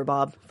my number,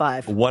 Bob.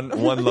 5. One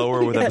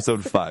lower with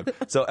episode 5.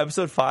 So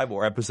episode 5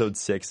 or episode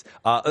 6.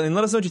 And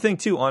let us know what you think,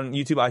 too, on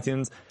YouTube,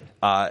 iTunes.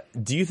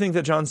 Do you think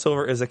that John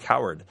Silver is a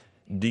coward?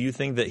 Do you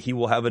think that he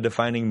will have a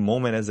defining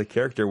moment as a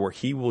character where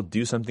he will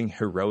do something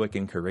heroic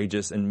and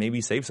courageous and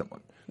maybe save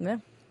someone? Yeah,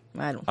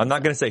 I'm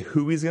not going to say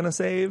who he's going to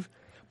save,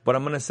 but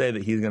I'm going to say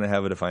that he's going to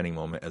have a defining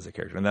moment as a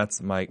character. And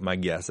that's my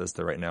guess as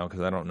to right now,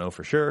 because I don't know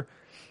for sure.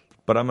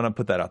 But I'm going to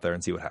put that out there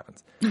and see what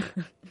happens.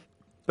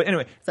 But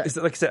anyway,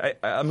 like I said,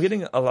 I'm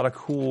getting a lot of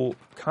cool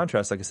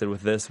contrast, like I said,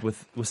 with this,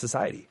 with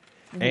society.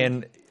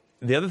 And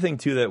the other thing,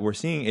 too, that we're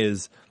seeing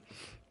is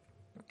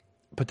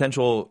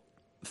potential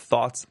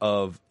thoughts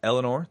of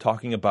Eleanor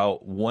talking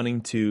about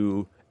wanting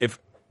to,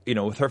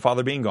 with her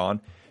father being gone,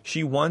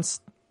 she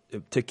wants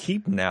to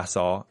keep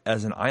Nassau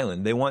as an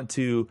island. They want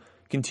to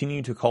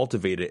continue to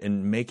cultivate it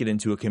and make it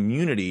into a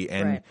community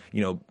and,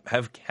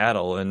 have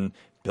cattle and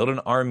build an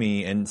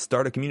army and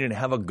start a community and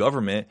have a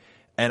government.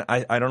 And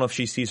I don't know if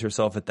she sees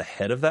herself at the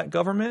head of that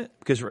government,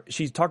 because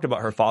she talked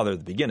about her father at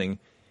the beginning.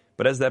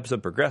 But as the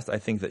episode progressed, I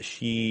think that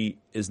she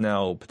is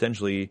now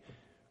potentially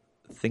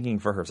thinking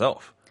for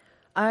herself.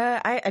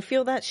 I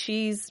feel that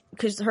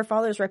because her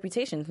father's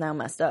reputation is now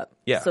messed up.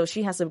 Yeah. So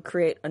she has to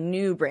create a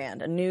new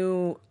brand, a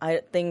new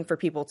thing for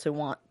people to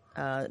want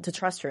to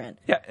trust her in.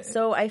 Yeah.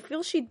 So I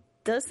feel she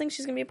does think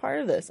she's going to be a part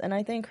of this. And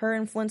I think her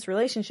and Flint's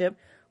relationship,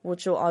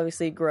 which will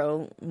obviously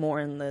grow more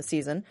in the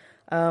season,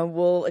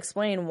 will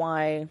explain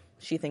why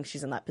she thinks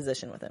she's in that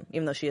position with him,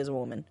 even though she is a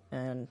woman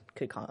and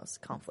could cause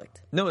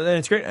conflict. No, and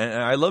it's great.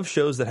 And I love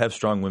shows that have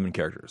strong women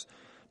characters,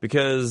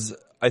 because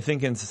I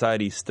think in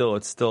society it's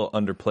still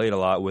underplayed a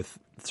lot with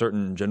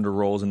certain gender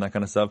roles and that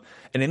kind of stuff.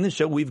 And in the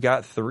show, we've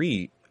got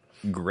 3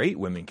 great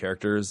women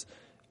characters.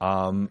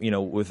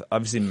 With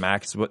obviously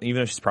Max, even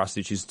though she's a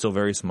prostitute, she's still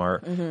very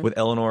smart. With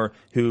Eleanor,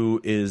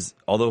 who is,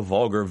 although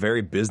vulgar,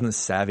 very business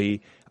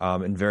savvy,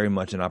 and very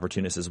much an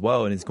opportunist as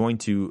well, and is going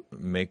to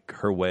make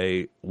her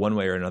way one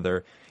way or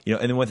another. And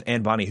then with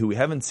Anne Bonny, who we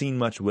haven't seen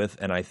much with,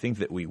 and I think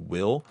that we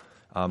will,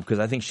 because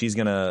I think she's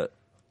gonna,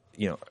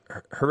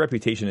 her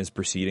reputation is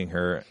preceding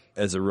her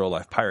as a real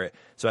life pirate.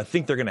 So I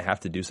think they're gonna have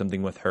to do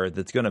something with her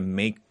that's gonna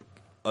make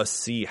us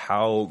see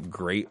how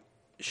great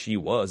she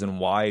was and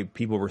why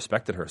people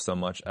respected her so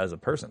much as a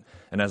person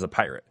and as a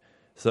pirate.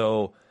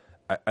 So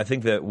I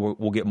think that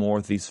we'll get more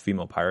with these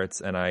female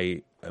pirates, and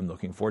I am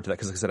looking forward to that,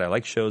 because like I said, I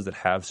like shows that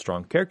have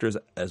strong characters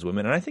as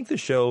women. And I think the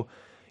show,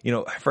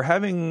 for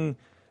having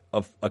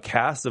a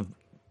cast of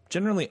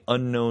generally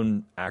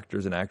unknown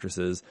actors and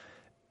actresses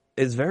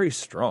is very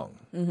strong.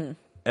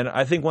 And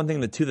I think one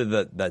thing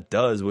that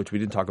does, which we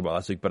didn't talk about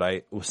last week, but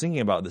I was thinking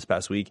about this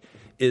past week,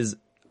 is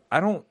I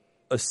don't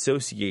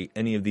associate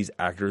any of these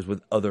actors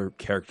with other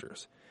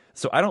characters.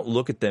 So I don't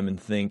look at them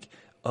and think,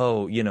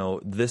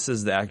 oh, this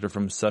is the actor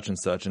from such and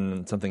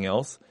something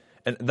else.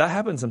 And that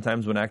happens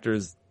sometimes when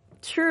actors.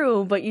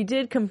 True, but you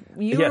did. You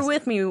Yes. were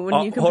with me when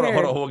you Hold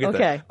compared. on, we'll get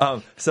okay.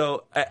 there.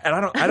 So, and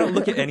I don't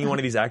look at any one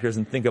of these actors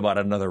and think about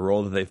another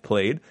role that they've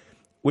played,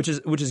 which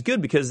is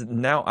good because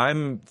now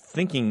I'm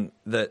thinking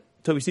that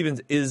Toby Stephens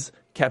is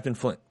Captain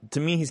Flint. To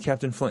me, he's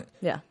Captain Flint.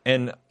 Yeah.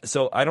 And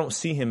so I don't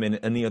see him in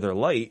any other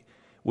light,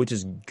 which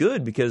is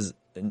good because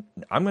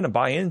I'm going to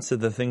buy into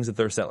the things that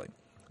they're selling.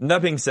 And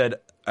that being said,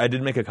 I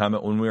did make a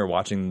comment when we were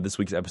watching this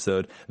week's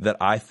episode that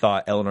I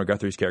thought Eleanor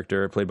Guthrie's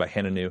character, played by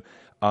Hannah New,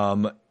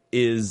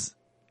 is,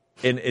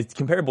 and it's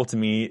comparable to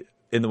me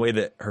in the way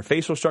that her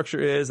facial structure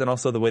is, and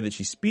also the way that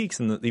she speaks,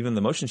 and even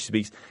the motion she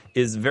speaks,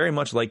 is very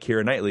much like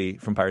Keira Knightley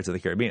from Pirates of the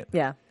Caribbean.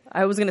 Yeah.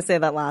 I was going to say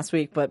that last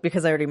week, but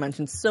because I already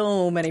mentioned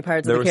so many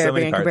Pirates of the There were so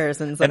many Caribbean pirates.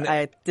 comparisons, that And-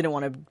 I didn't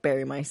want to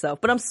bury myself.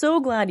 But I'm so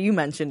glad you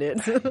mentioned it.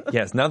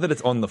 Yes, now that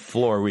it's on the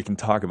floor, we can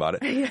talk about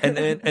it.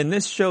 And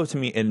this show, to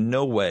me, in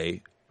no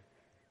way,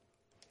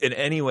 in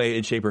any way,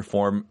 in shape or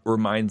form,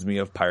 reminds me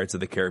of Pirates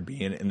of the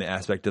Caribbean in the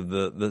aspect of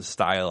the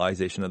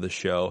stylization of the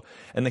show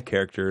and the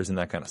characters and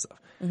that kind of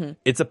stuff. Mm-hmm.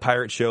 It's a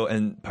pirate show,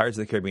 and Pirates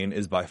of the Caribbean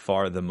is by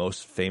far the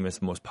most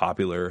famous, most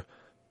popular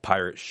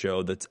pirate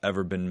show that's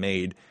ever been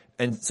made.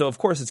 And so, of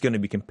course, it's going to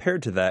be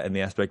compared to that in the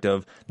aspect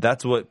of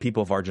that's what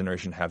people of our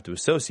generation have to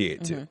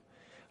associate to.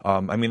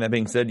 I mean, that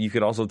being said, you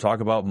could also talk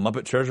about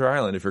Muppet Treasure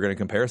Island if you're going to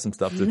compare some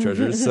stuff to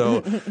treasures.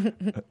 So,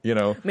 you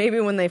know. Maybe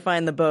when they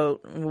find the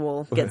boat,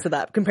 we'll get to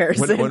that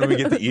comparison. When we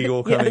get the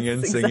eagle coming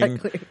Yes, in singing.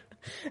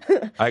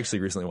 exactly. I actually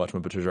recently watched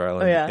Muppet Treasure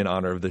Island Oh, yeah. in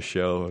honor of this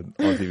show on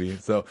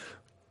TV. So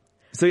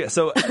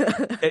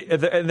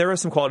and there are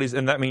some qualities,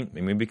 and that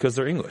maybe because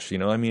they're English, you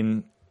know. I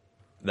mean,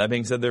 that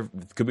being said, they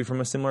could be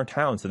from a similar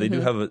town, so they do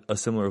have a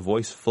similar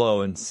voice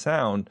flow and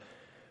sound.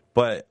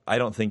 But I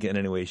don't think in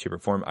any way, shape, or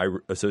form I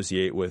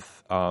associate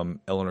with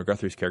Eleanor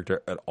Guthrie's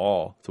character at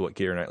all to what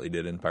Keira Knightley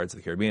did in Pirates of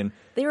the Caribbean.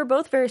 They were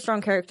both very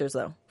strong characters,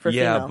 though, for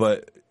females.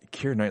 But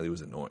Keira Knightley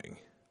was annoying.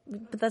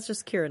 But that's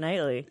just Keira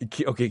Knightley.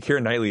 Okay,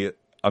 Keira Knightley,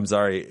 I'm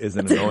sorry, is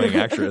an annoying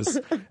actress.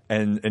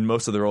 And in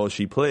most of the roles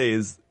she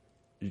plays,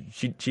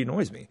 she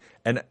annoys me.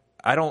 And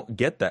I don't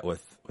get that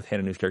with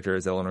Hannah New's character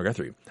as Eleanor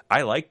Guthrie.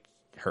 I like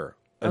her.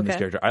 In this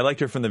character. I liked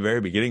her from the very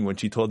beginning when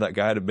she told that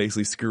guy to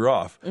basically screw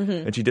off,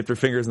 and she dipped her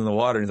fingers in the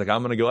water and he's like,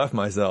 I'm going to go F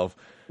myself,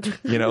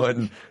 you know,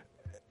 and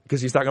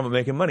because she's talking about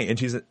making money, and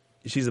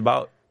she's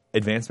about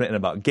advancement and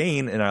about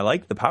gain, and I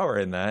like the power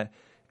in that.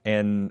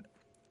 And,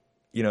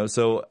 you know,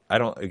 so I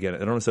don't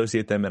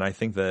associate them, and I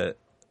think that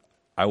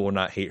I will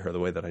not hate her the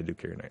way that I do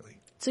Keira Knightley.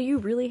 So you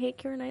really hate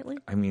Keira Knightley?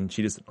 I mean,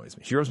 she just annoys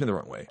me. She rubs me the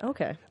wrong way.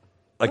 Okay.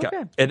 Like,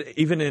 Okay. and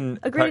even in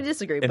Agree to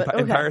disagree, in, but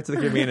in okay. Pirates of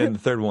the Caribbean, in the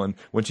third one,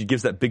 when she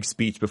gives that big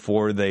speech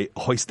before they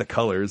hoist the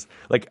colors,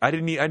 like I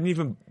didn't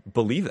even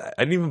believe that.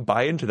 I didn't even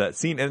buy into that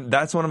scene, and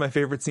that's one of my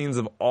favorite scenes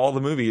of all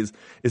the movies.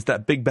 Is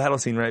that big battle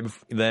scene right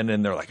then,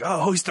 and they're like,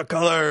 "Oh, hoist the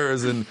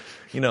colors," and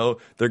you know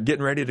they're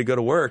getting ready to go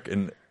to work,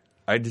 and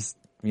I just,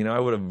 you know, I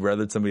would have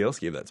rather somebody else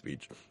give that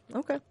speech.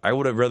 Okay. I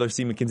would have rather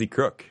seen Mackenzie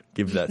Crook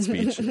give that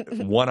speech,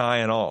 one eye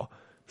and all.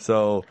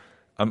 So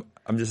I'm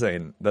just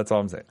saying. That's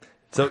all I'm saying.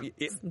 So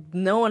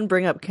No one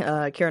bring up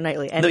Keira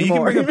Knightley no, you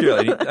anymore. can bring up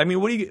Keira Knightley. I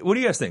mean, what do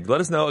you guys think? Let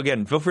us know.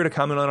 Again, feel free to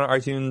comment on our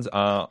iTunes,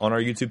 on our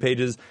YouTube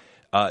pages.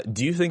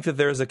 Do you think that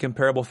there's a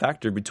comparable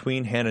factor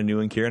between Hannah New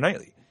and Keira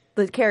Knightley?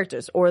 The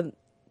characters, or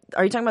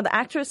are you talking about the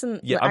actress and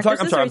Yeah, the I'm sorry.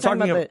 actresses, or are you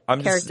I'm about the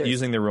just characters?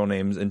 using their real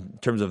names in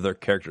terms of their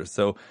characters.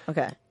 So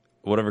Okay.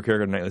 whatever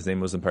Keira Knightley's name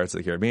was in Pirates of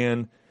the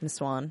Caribbean, Miss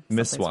Swan.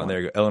 Miss Something Swan. There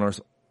you go. Eleanor.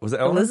 Was it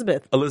Eleanor?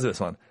 Elizabeth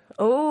Swan.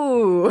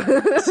 Oh.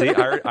 See,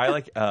 I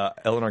like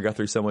Eleanor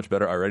Guthrie so much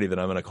better already that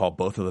I'm going to call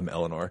both of them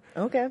Eleanor.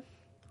 Okay.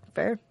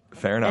 Fair.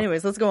 Fair enough.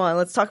 Anyways, let's go on.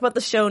 Let's talk about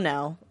the show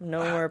now. No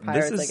more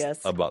pirates, this is I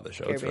guess. about the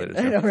show. It's Caribbean.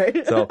 related to I know,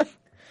 right? So,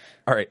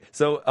 all right.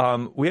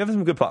 So we have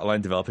some good plot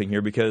line developing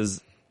here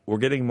because we're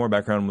getting more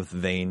background with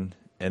Vane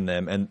and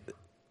them. And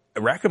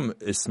Rackham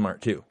is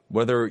smart too.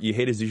 Whether you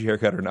hate his douchey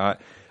haircut or not,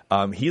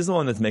 he's the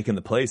one that's making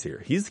the plays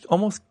here. He's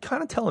almost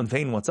kind of telling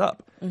Vane what's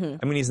up. Mm-hmm.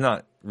 I mean, he's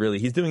not really.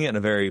 He's doing it in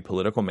a very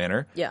political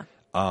manner. Yeah.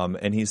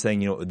 And he's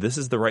saying, you know, this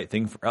is the right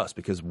thing for us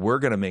because we're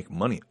going to make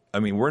money.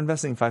 I mean, we're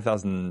investing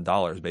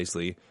 $5,000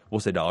 basically. We'll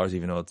say dollars,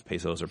 even though it's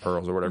pesos or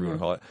pearls or whatever you want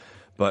to call it.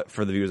 But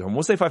for the viewers at home,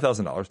 we'll say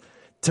 $5,000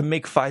 to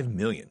make $5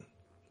 million.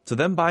 So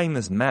them buying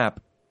this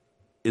map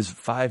is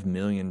 $5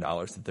 million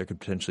that they could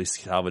potentially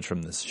salvage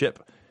from this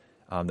ship,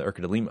 the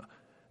Urca de Lima.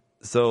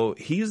 So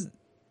he's,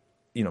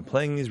 you know,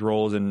 playing these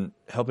roles and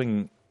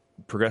helping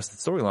progress the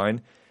storyline.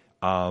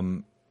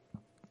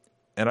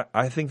 And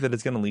I think that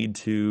it's going to lead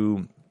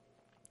to,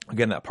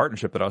 again, that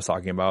partnership that I was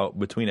talking about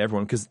between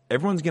everyone, because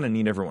everyone's going to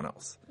need everyone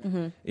else.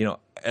 Mm-hmm. You know,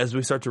 as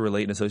we start to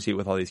relate and associate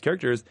with all these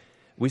characters,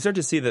 we start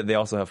to see that they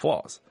also have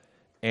flaws.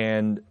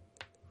 And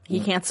He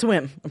can't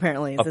swim,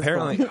 apparently. is his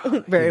apparently, flaw.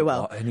 Very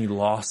well. And he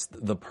lost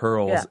the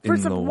pearls Yeah. in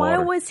First the of all, water.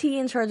 why was he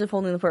in charge of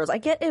holding the pearls? I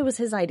get it was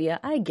his idea.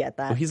 I get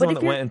that. Well, he's But the one if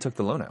that you're- went and took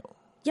the loan out.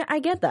 Yeah, I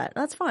get that.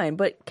 That's fine.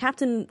 But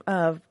Captain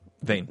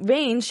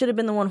Vane should have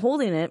been the one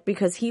holding it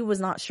because he was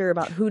not sure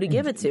about who to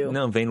give it to.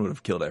 No, Vane would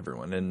have killed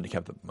everyone and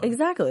kept the money.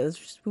 Exactly. That's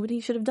just what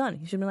he should have done.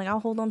 He should have been like, I'll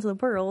hold on to the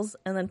pearls,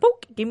 and then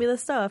poke, give me the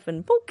stuff,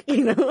 and poke,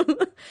 you know.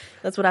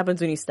 That's what happens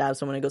when you stab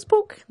someone and it goes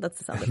poke. That's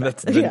the sound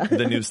effect. That's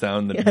the new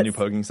sound, the new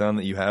poking sound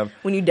that you have.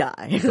 When you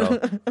die. So,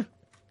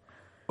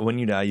 when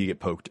you die, you get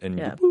poked, and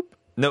you boop.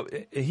 No,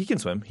 he can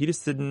swim. He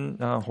just didn't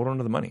hold on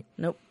to the money.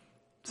 Nope.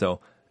 So,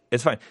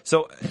 it's fine.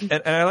 So,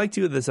 and I like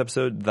too this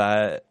episode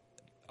that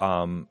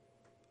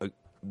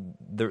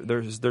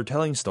they're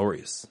telling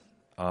stories,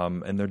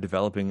 and they're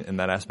developing in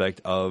that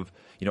aspect of,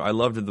 you know, I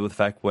loved the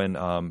fact when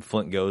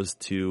Flint goes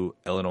to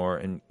Eleanor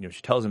and, you know,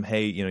 she tells him,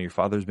 hey, you know, your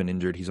father's been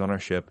injured, he's on our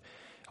ship,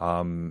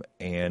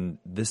 and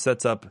this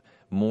sets up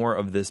more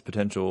of this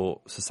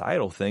potential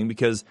societal thing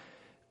because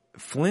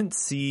Flint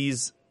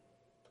sees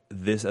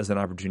this as an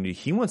opportunity.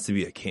 He wants to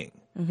be a king.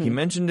 He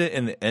mentioned it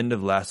in the end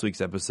of last week's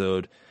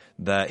episode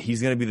that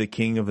he's going to be the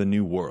king of the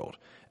new world,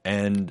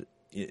 and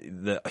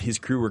his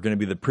crew are going to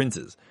be the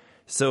princes.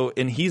 So,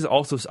 and he's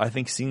also, I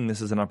think, seeing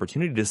this as an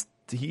opportunity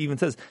he even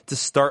says, to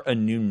start a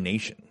new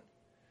nation.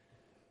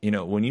 You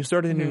know, when you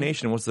start a new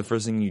nation, what's the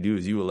first thing you do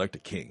is you elect a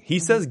king. He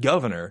says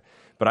governor,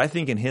 but I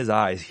think in his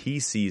eyes, he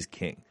sees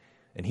king,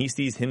 and he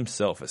sees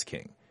himself as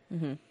king.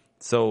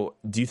 So,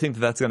 do you think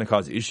that that's going to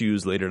cause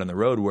issues later down the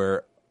road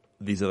where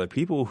these other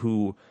people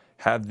who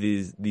have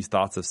these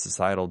thoughts of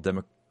societal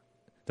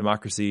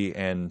democracy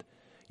and,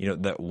 you know,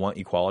 that want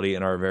equality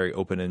and are very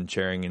open and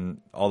sharing,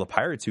 and all the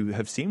pirates who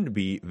have seemed to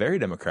be very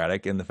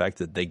democratic in the fact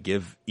that they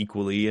give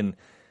equally and,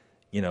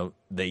 you know,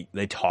 they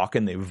talk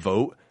and they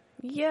vote.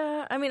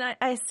 Yeah, I mean,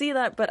 I see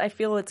that, but I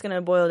feel it's going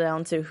to boil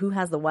down to who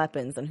has the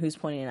weapons and who's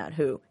pointing at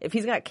who. If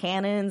he's got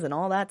cannons and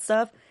all that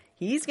stuff,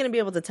 he's going to be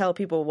able to tell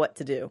people what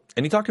to do.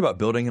 And he talked about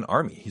building an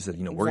army. He said,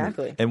 you know,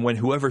 exactly. And when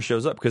whoever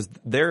shows up, because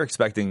they're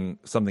expecting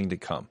something to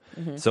come.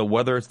 So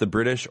whether it's the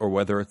British or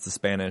whether it's the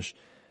Spanish,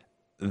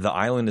 the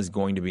island is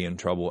going to be in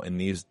trouble, and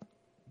these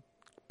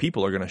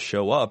people are going to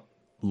show up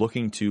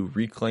looking to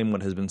reclaim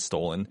what has been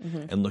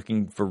stolen and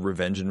looking for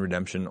revenge and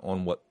redemption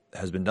on what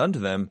has been done to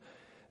them.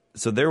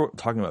 So they're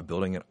talking about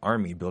building an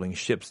army, building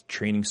ships,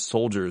 training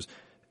soldiers.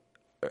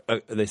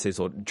 They say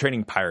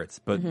training pirates,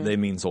 but they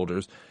mean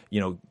soldiers.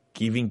 You know,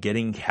 even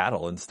getting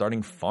cattle and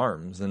starting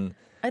farms. And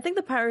I think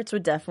the pirates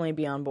would definitely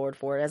be on board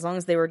for it as long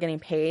as they were getting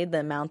paid the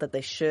amount that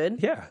they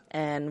should. Yeah.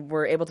 And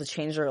were able to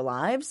change their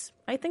lives.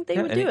 I think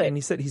they would do it. And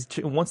he said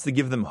he wants to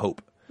give them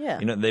hope. Yeah.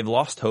 You know, they've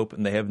lost hope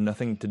and they have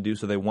nothing to do,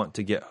 so they want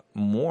to get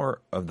more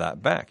of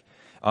that back.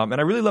 And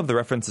I really love the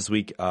reference this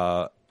week,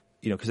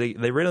 you know, because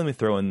they randomly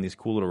throw in these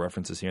cool little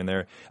references here and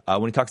there.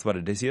 When he talks about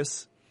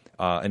Odysseus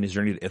and his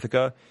journey to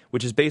Ithaca,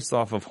 which is based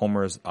off of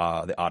Homer's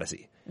The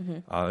Odyssey.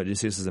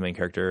 Odysseus is the main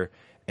character,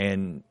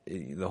 and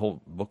the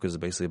whole book is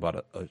basically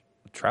about a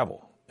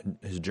travel and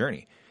his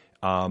journey.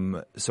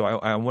 So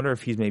I wonder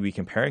if he's maybe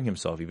comparing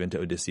himself even to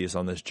Odysseus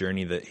on this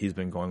journey that he's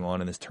been going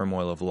on in this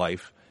turmoil of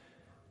life.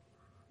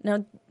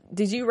 Now,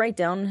 did you write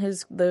down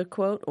the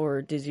quote,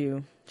 or did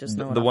you just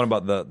know the one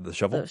about the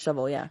shovel? The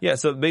shovel, yeah. Yeah,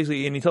 so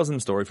basically, and he tells him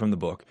a story from the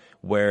book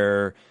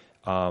where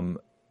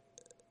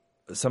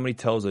somebody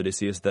tells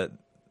Odysseus that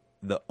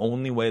the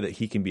only way that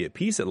he can be at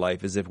peace at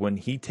life is if when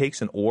he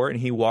takes an oar and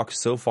he walks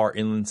so far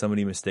inland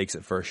somebody mistakes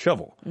it for a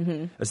shovel.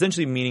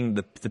 Essentially meaning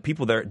the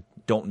people there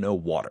don't know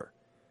water.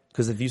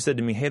 Because if you said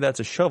to me, hey, that's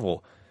a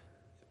shovel,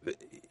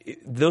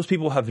 those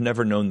people have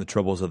never known the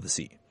troubles of the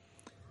sea.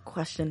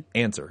 Question.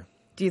 Answer.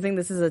 Do you think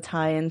this is a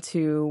tie-in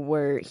to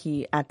where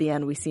he, at the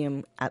end, we see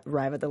him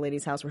arrive at the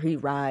lady's house where he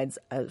rides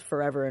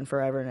forever and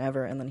forever and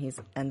ever, and then he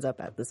ends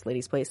up at this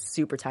lady's place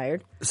super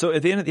tired? So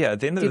at the end of Do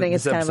you think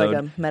it's episode, kind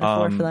of like a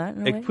metaphor for that?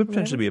 It could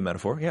potentially be a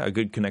metaphor. Yeah, a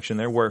good connection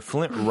there where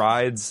Flint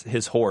rides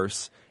his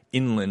horse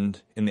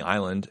inland in the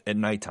island at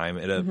nighttime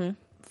at a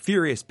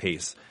furious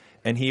pace.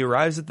 And he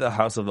arrives at the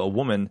house of a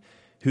woman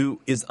who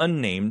is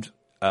unnamed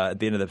at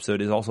the end of the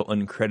episode, is also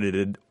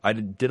uncredited. I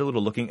did a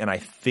little looking, and I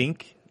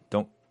think,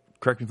 don't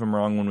correct me if I'm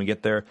wrong when we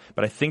get there,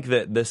 but I think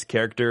that this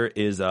character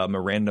is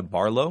Miranda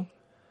Barlow.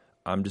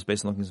 I'm just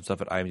based on looking some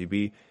stuff at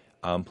IMDb,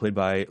 played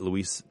by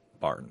Louise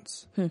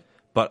Barnes.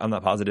 But I'm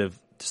not positive.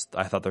 Just,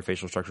 I thought their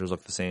facial structures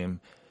looked the same.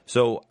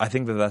 So I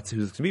think that that's who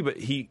this can be. But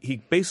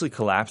he basically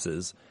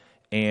collapses,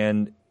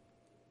 and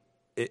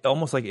it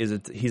almost like he's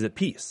at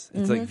peace.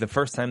 It's like the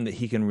first time that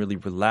he can really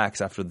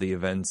relax after the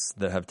events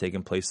that have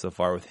taken place so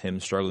far, with him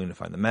struggling to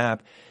find the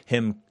map,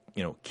 him,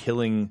 you know,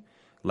 killing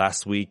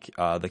last week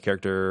the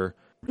character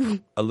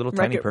a little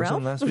tiny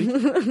person last week.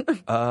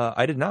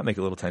 I did not make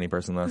a little tiny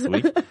person last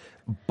week,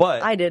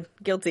 but I did.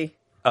 Guilty.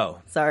 Oh,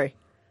 sorry.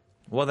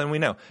 Well, then we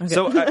know. Okay.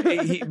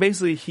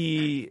 So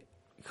he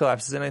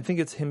collapses, and I think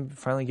it's him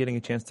finally getting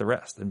a chance to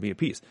rest and be at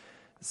peace.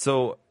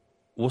 So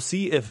we'll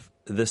see if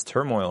this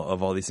turmoil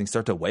of all these things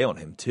start to weigh on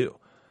him too.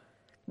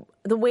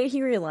 The way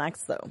he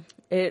relaxed, though,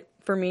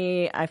 for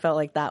me, I felt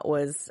like that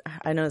was,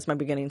 I know this might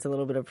be getting into a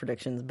little bit of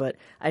predictions, but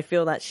I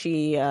feel that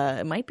she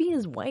might be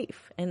his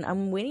wife. And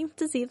I'm waiting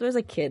to see if there's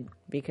a kid,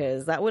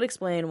 because that would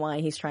explain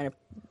why he's trying to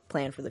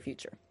plan for the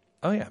future.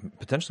 Oh, yeah,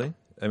 potentially.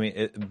 I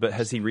mean, but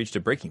has he reached a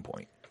breaking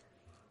point?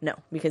 No,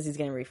 because he's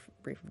getting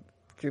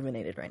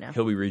rejuvenated right now.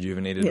 He'll be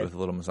rejuvenated with a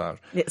little massage.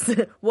 Yes.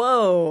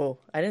 Whoa!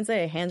 I didn't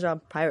say a hand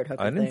job pirate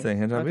hooker. I didn't say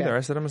hand job either.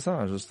 I said a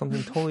massage. There's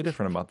something totally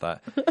different about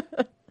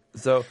that.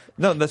 So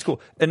no, that's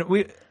cool. And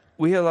we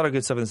had a lot of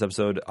good stuff in this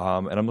episode,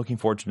 and I'm looking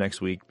forward to next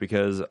week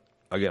because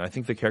again, I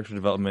think the character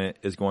development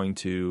is going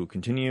to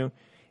continue,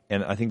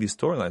 and I think these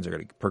storylines are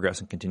going to progress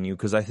and continue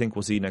because I think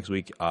we'll see next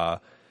week.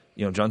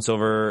 John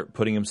Silver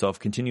putting himself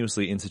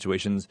continuously in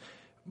situations,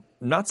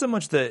 not so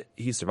much that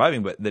he's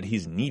surviving, but that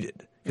he's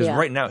needed. Because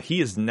right now,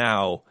 he is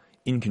now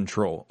in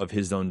control of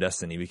his own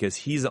destiny because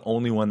he's the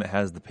only one that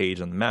has the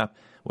page on the map.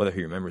 Whether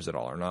he remembers it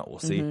all or not, we'll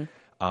see.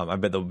 I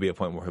bet there'll be a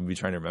point where he'll be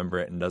trying to remember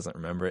it and doesn't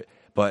remember it.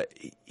 But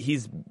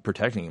he's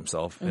protecting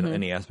himself in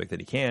any aspect that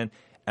he can.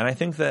 And I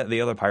think that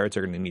the other pirates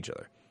are going to need each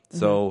other.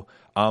 So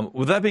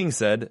with that being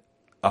said,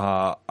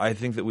 I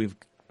think that we've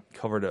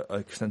covered an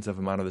extensive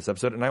amount of this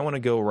episode, and I want to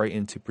go right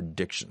into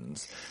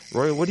predictions.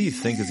 Roy, what do you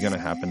think is going to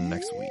happen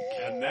next week?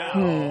 And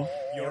now,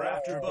 your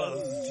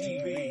AfterBuzz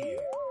TV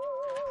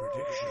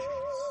predictions.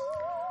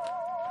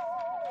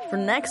 For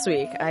next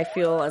week, I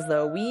feel as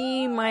though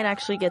we might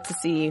actually get to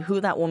see who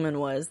that woman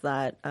was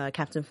that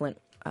Captain Flint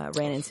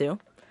ran into.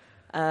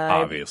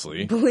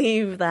 Obviously. I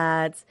believe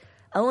that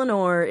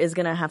Eleanor is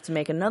going to have to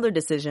make another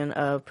decision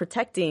of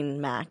protecting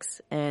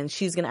Max, and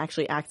she's going to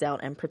actually act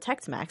out and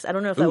protect Max. I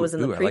don't know if that was in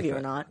the preview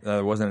or not.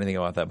 There wasn't anything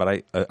about that,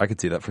 but I could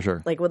see that for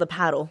sure. Like with a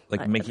paddle. Like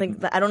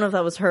I don't know if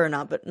that was her or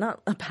not, but not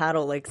a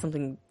paddle, like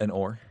something. An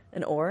oar?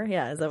 An oar?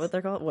 Yeah, is that what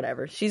they're called?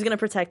 Whatever. She's going to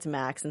protect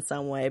Max in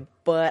some way,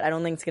 but I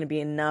don't think it's going to be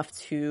enough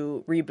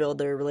to rebuild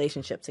their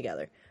relationship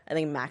together. I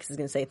think Max is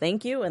going to say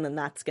thank you, and then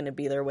that's going to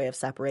be their way of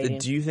separating.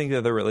 Do you think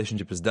that their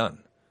relationship is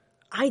done?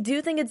 I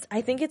think it's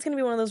going to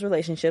be one of those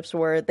relationships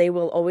where they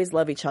will always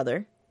love each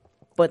other,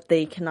 but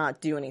they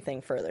cannot do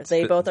anything further.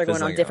 They both are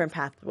going on different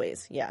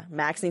pathways. Yeah.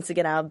 Max needs to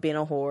get out of being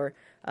a whore.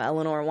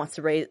 Eleanor wants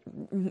to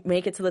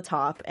make it to the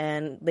top,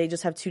 and they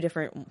just have two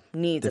different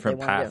needs. Different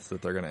that they paths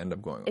that they're going to end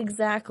up going on.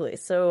 Exactly.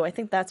 So I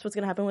think that's what's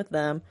going to happen with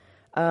them.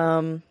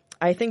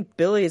 I think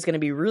Billy is going to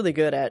be really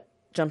good at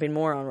jumping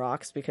more on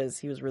rocks because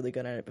he was really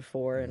good at it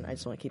before, and I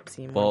just want to keep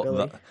seeing more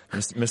Billy.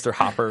 Mr.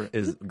 Hopper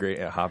is great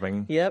at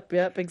hopping.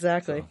 Yep,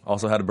 exactly. So,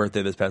 also had a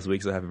birthday this past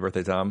week, so happy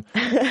birthday, Tom.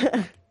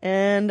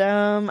 And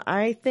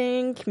I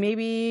think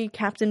maybe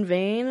Captain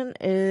Vane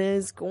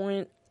is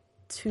going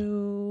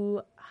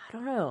to... I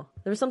don't know.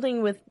 There's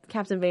something with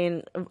Captain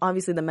Vane.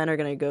 Obviously, the men are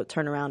going to go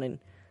turn around and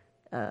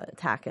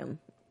attack him,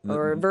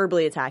 or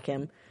verbally attack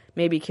him.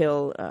 Maybe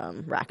kill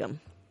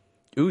Rackham.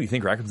 Ooh, you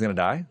think Rackham's going to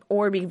die?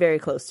 Or be very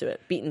close to it,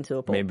 beaten to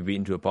a pulp. Maybe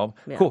beaten to a pulp.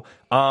 Yeah. Cool.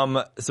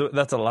 So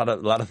that's a lot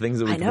of things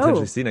that we can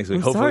potentially see next week.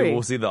 I'm Hopefully, sorry.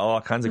 we'll see all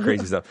kinds of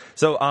crazy stuff.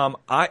 So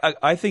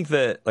I think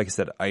that, like I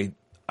said, I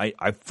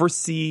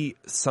foresee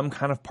some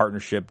kind of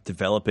partnership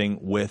developing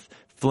with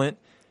Flint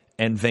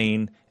and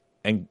Vane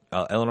and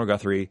Eleanor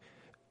Guthrie.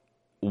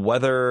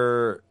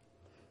 Whether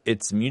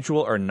it's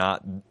mutual or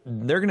not,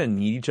 they're going to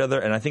need each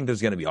other, and I think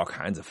there's going to be all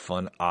kinds of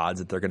fun odds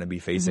that they're going to be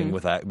facing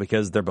with that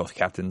because they're both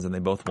captains and they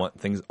both want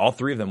things. All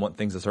three of them want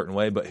things a certain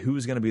way, but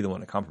who's going to be the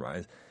one to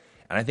compromise?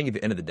 And I think at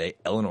the end of the day,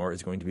 Eleanor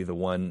is going to be the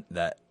one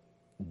that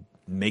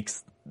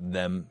makes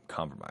them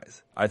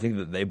compromise. I think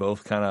that they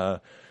both kind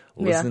of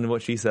listen to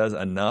what she says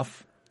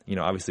enough. You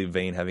know, obviously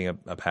Vane having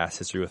a past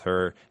history with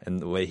her and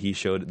the way he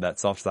showed that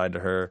soft side to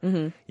her,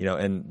 you know,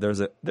 and there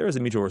is a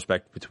mutual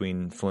respect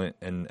between Flint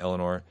and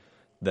Eleanor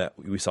that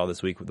we saw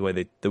this week with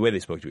the way they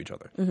spoke to each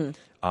other.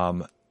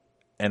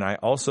 And I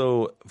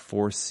also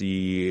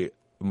foresee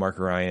Mark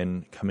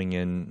Ryan coming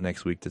in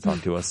next week to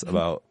talk to us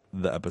about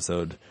the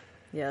episode.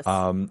 Yes.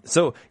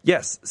 So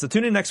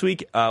tune in next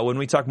week when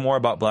we talk more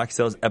about Black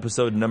Sails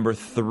episode number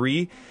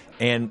 3.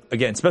 And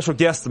again, special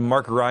guest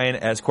Mark Ryan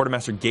as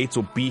Quartermaster Gates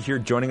will be here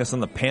joining us on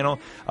the panel.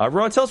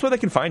 Roy, tell us where they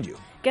can find you.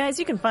 Guys,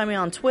 you can find me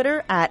on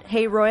Twitter at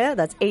HeyRoya.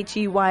 That's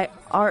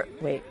H-E-Y-R...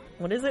 Wait,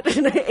 what is it?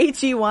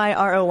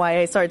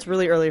 H-E-Y-R-O-Y-A. Sorry, it's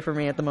really early for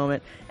me at the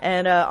moment.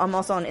 And I'm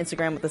also on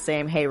Instagram with the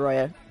same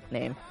HeyRoya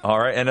name. All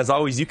right, and as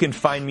always, you can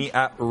find me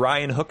at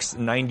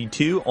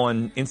RyanHooks92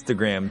 on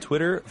Instagram,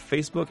 Twitter,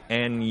 Facebook,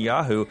 and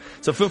Yahoo.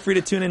 So feel free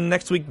to tune in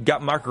next week.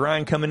 Got Mark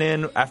Ryan coming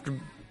in after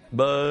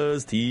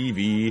Buzz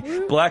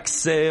TV, Black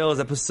Sails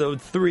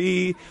episode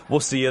 3. We'll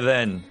see you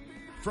then.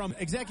 From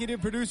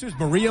executive producers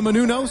Maria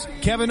Menounos,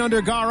 Kevin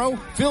Undergaro,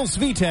 Phil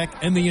Svitek,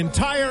 and the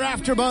entire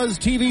AfterBuzz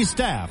TV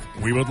staff,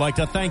 we would like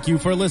to thank you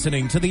for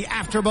listening to the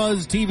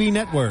AfterBuzz TV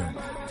network.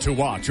 To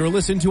watch or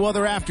listen to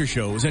other after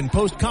shows and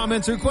post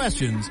comments or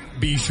questions,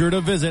 be sure to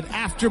visit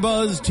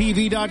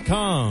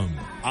AfterBuzzTV.com.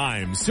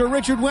 I'm Sir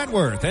Richard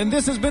Wentworth, and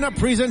this has been a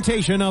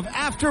presentation of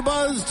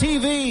AfterBuzz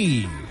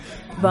TV.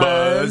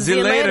 Buzz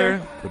you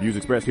later. The views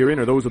expressed herein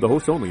are those of the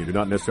hosts only and do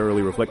not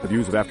necessarily reflect the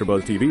views of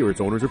AfterBuzz TV or its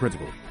owners or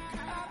principals.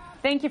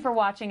 Thank you for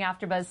watching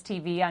AfterBuzz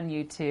TV on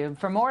YouTube.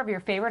 For more of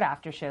your favorite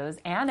after shows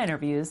and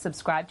interviews,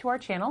 subscribe to our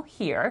channel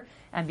here,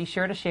 and be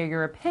sure to share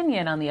your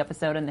opinion on the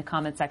episode in the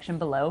comment section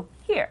below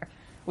here.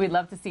 We'd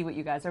love to see what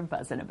you guys are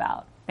buzzing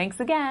about. Thanks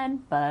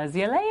again. Buzz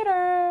you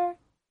later.